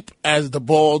asleep as the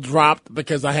ball dropped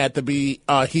because I had to be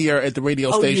here at the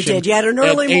radio station. You did. You had an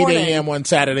early morning. At 8 a.m. on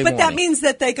Saturday morning. But that means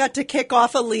that they got to kick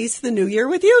off at least the New Year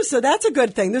with you, so that's a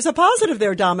good thing. There's a positive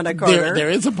there, Dominic Carter.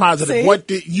 There is a positive. See? What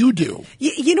did you do?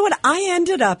 You know what? I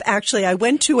ended up, actually, I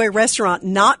went to a restaurant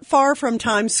not far from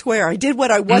Times Square. I did what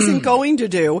I wasn't going to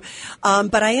do,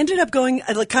 but I ended up going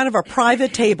at kind of a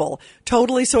private table,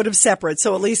 totally sort of separate,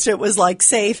 so at least it was like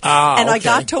safe. And I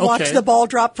got to watch the ball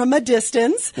drop from a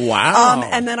distance. Wow.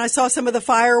 And then I saw some of the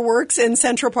fireworks in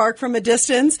Central Park from a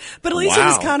distance. But at least it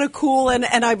was kind of cool, and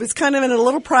I was kind of in a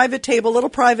little private table, little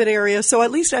private area, so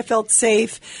at least I felt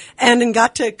safe and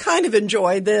got to kind of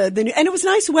enjoy the and it was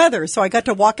nice weather, so I got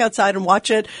to walk outside and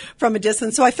watch it from a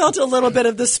distance. So I felt a little bit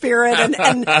of the spirit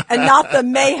and not the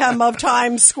mayhem of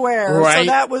Times Square. Right,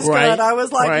 so that was good. I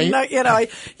was like, right.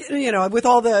 no, with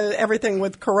all the everything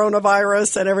with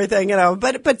coronavirus and everything,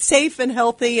 but safe and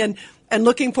healthy and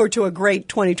looking forward to a great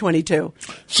 2022.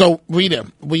 So,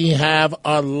 Rita, we have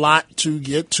a lot to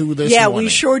get to this morning. morning. We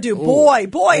sure do. Boy,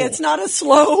 it's not a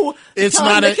slow. It's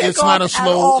not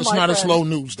a slow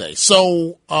news day.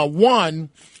 So, one,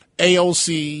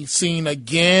 AOC seen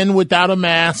again without a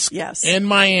mask. Yes. In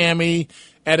Miami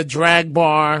at a drag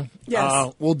bar.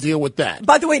 Yes. We'll deal with that.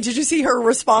 By the way, did you see her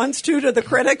response to the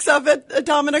critics of it,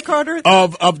 Dominic Carter?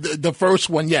 Of the first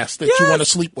one, yes, that you want to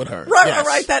sleep with her. Right, yes.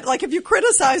 right. That, like, if you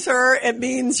criticize her, it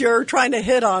means you're trying to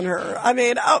hit on her. I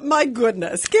mean, my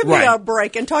goodness. Give me a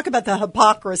break and talk about the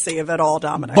hypocrisy of it all,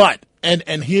 Dominic. But,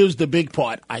 and here's the big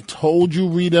part. I told you,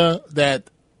 Rita, that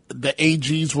the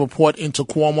AG's report into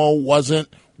Cuomo wasn't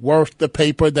worth the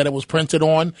paper that it was printed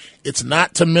on. It's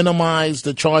not to minimize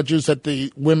the charges that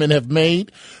the women have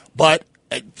made, but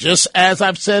just as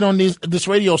I've said on this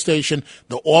radio station,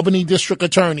 the Albany District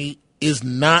Attorney is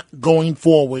not going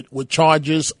forward with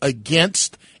charges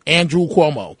against Andrew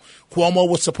Cuomo. Cuomo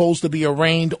was supposed to be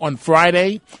arraigned on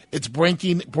Friday. It's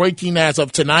breaking as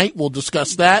of tonight. We'll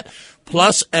discuss that.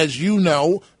 Plus, as you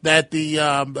know, that the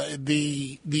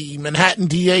Manhattan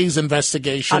DA's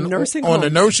investigation on the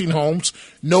nursing homes,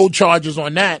 no charges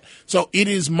on that. So it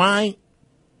is my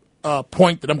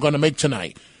point that I'm going to make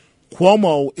tonight.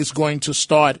 Cuomo is going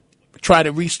to try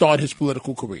to restart his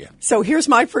political career. So here's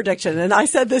my prediction, and I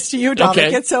said this to you, Dominic.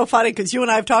 Okay. It's so funny because you and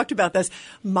I have talked about this.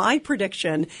 My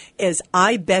prediction is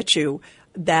I bet you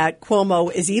that Cuomo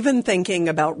is even thinking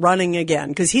about running again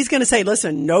because he's going to say,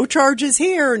 listen, no charges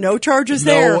here, no charges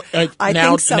there. I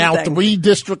think something. Now 3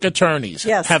 district attorneys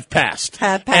have passed.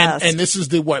 And this is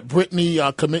the Brittany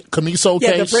Commisso case?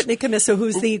 Yeah, the Brittany Commisso,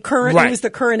 who's the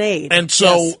current aide. And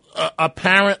so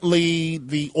apparently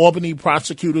the Albany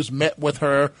prosecutors met with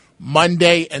her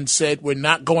Monday and said, we're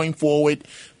not going forward.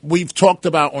 We've talked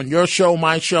about on your show,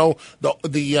 my show,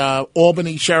 the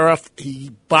Albany sheriff,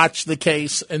 he botched the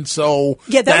case. And so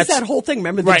that's that whole thing.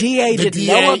 Remember, the DA didn't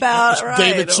know about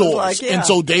David Soares. And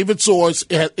so David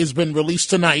Soares has been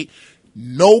released tonight.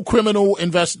 No criminal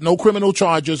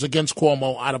charges against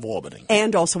Cuomo out of Albany.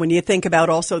 And also, when you think about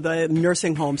also the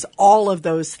nursing homes, all of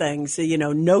those things,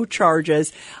 no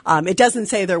charges. It doesn't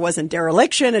say there wasn't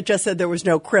dereliction. It just said there was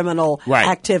no criminal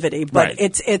activity. But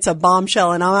it's a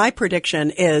bombshell. And my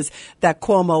prediction is that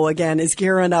Cuomo, again, is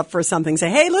gearing up for something. Say,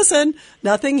 hey, listen,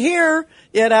 nothing here,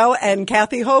 and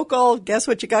Kathy Hochul, guess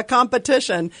what? You got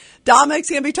competition. Dominic's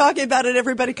going to be talking about it,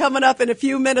 everybody, coming up in a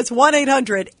few minutes.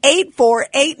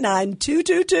 1-800-848-9222.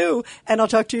 And I'll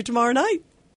talk to you tomorrow night.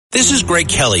 This is Greg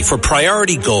Kelly for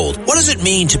Priority Gold. What does it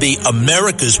mean to be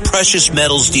America's precious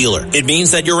metals dealer? It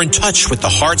means that you're in touch with the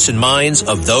hearts and minds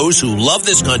of those who love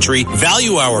this country,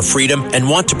 value our freedom, and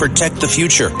want to protect the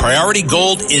future. Priority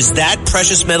Gold is that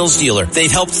precious metals dealer. They've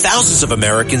helped thousands of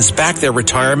Americans back their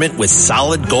retirement with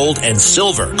solid gold and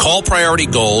silver. Call Priority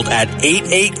Gold at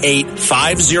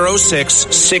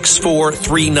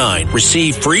 888-506-6439.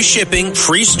 Receive free shipping,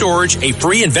 free storage, a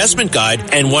free investment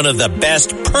guide, and one of the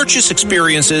best purchase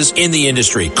experiences in the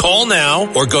industry. Call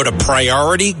now or go to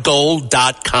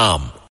PriorityGold.com.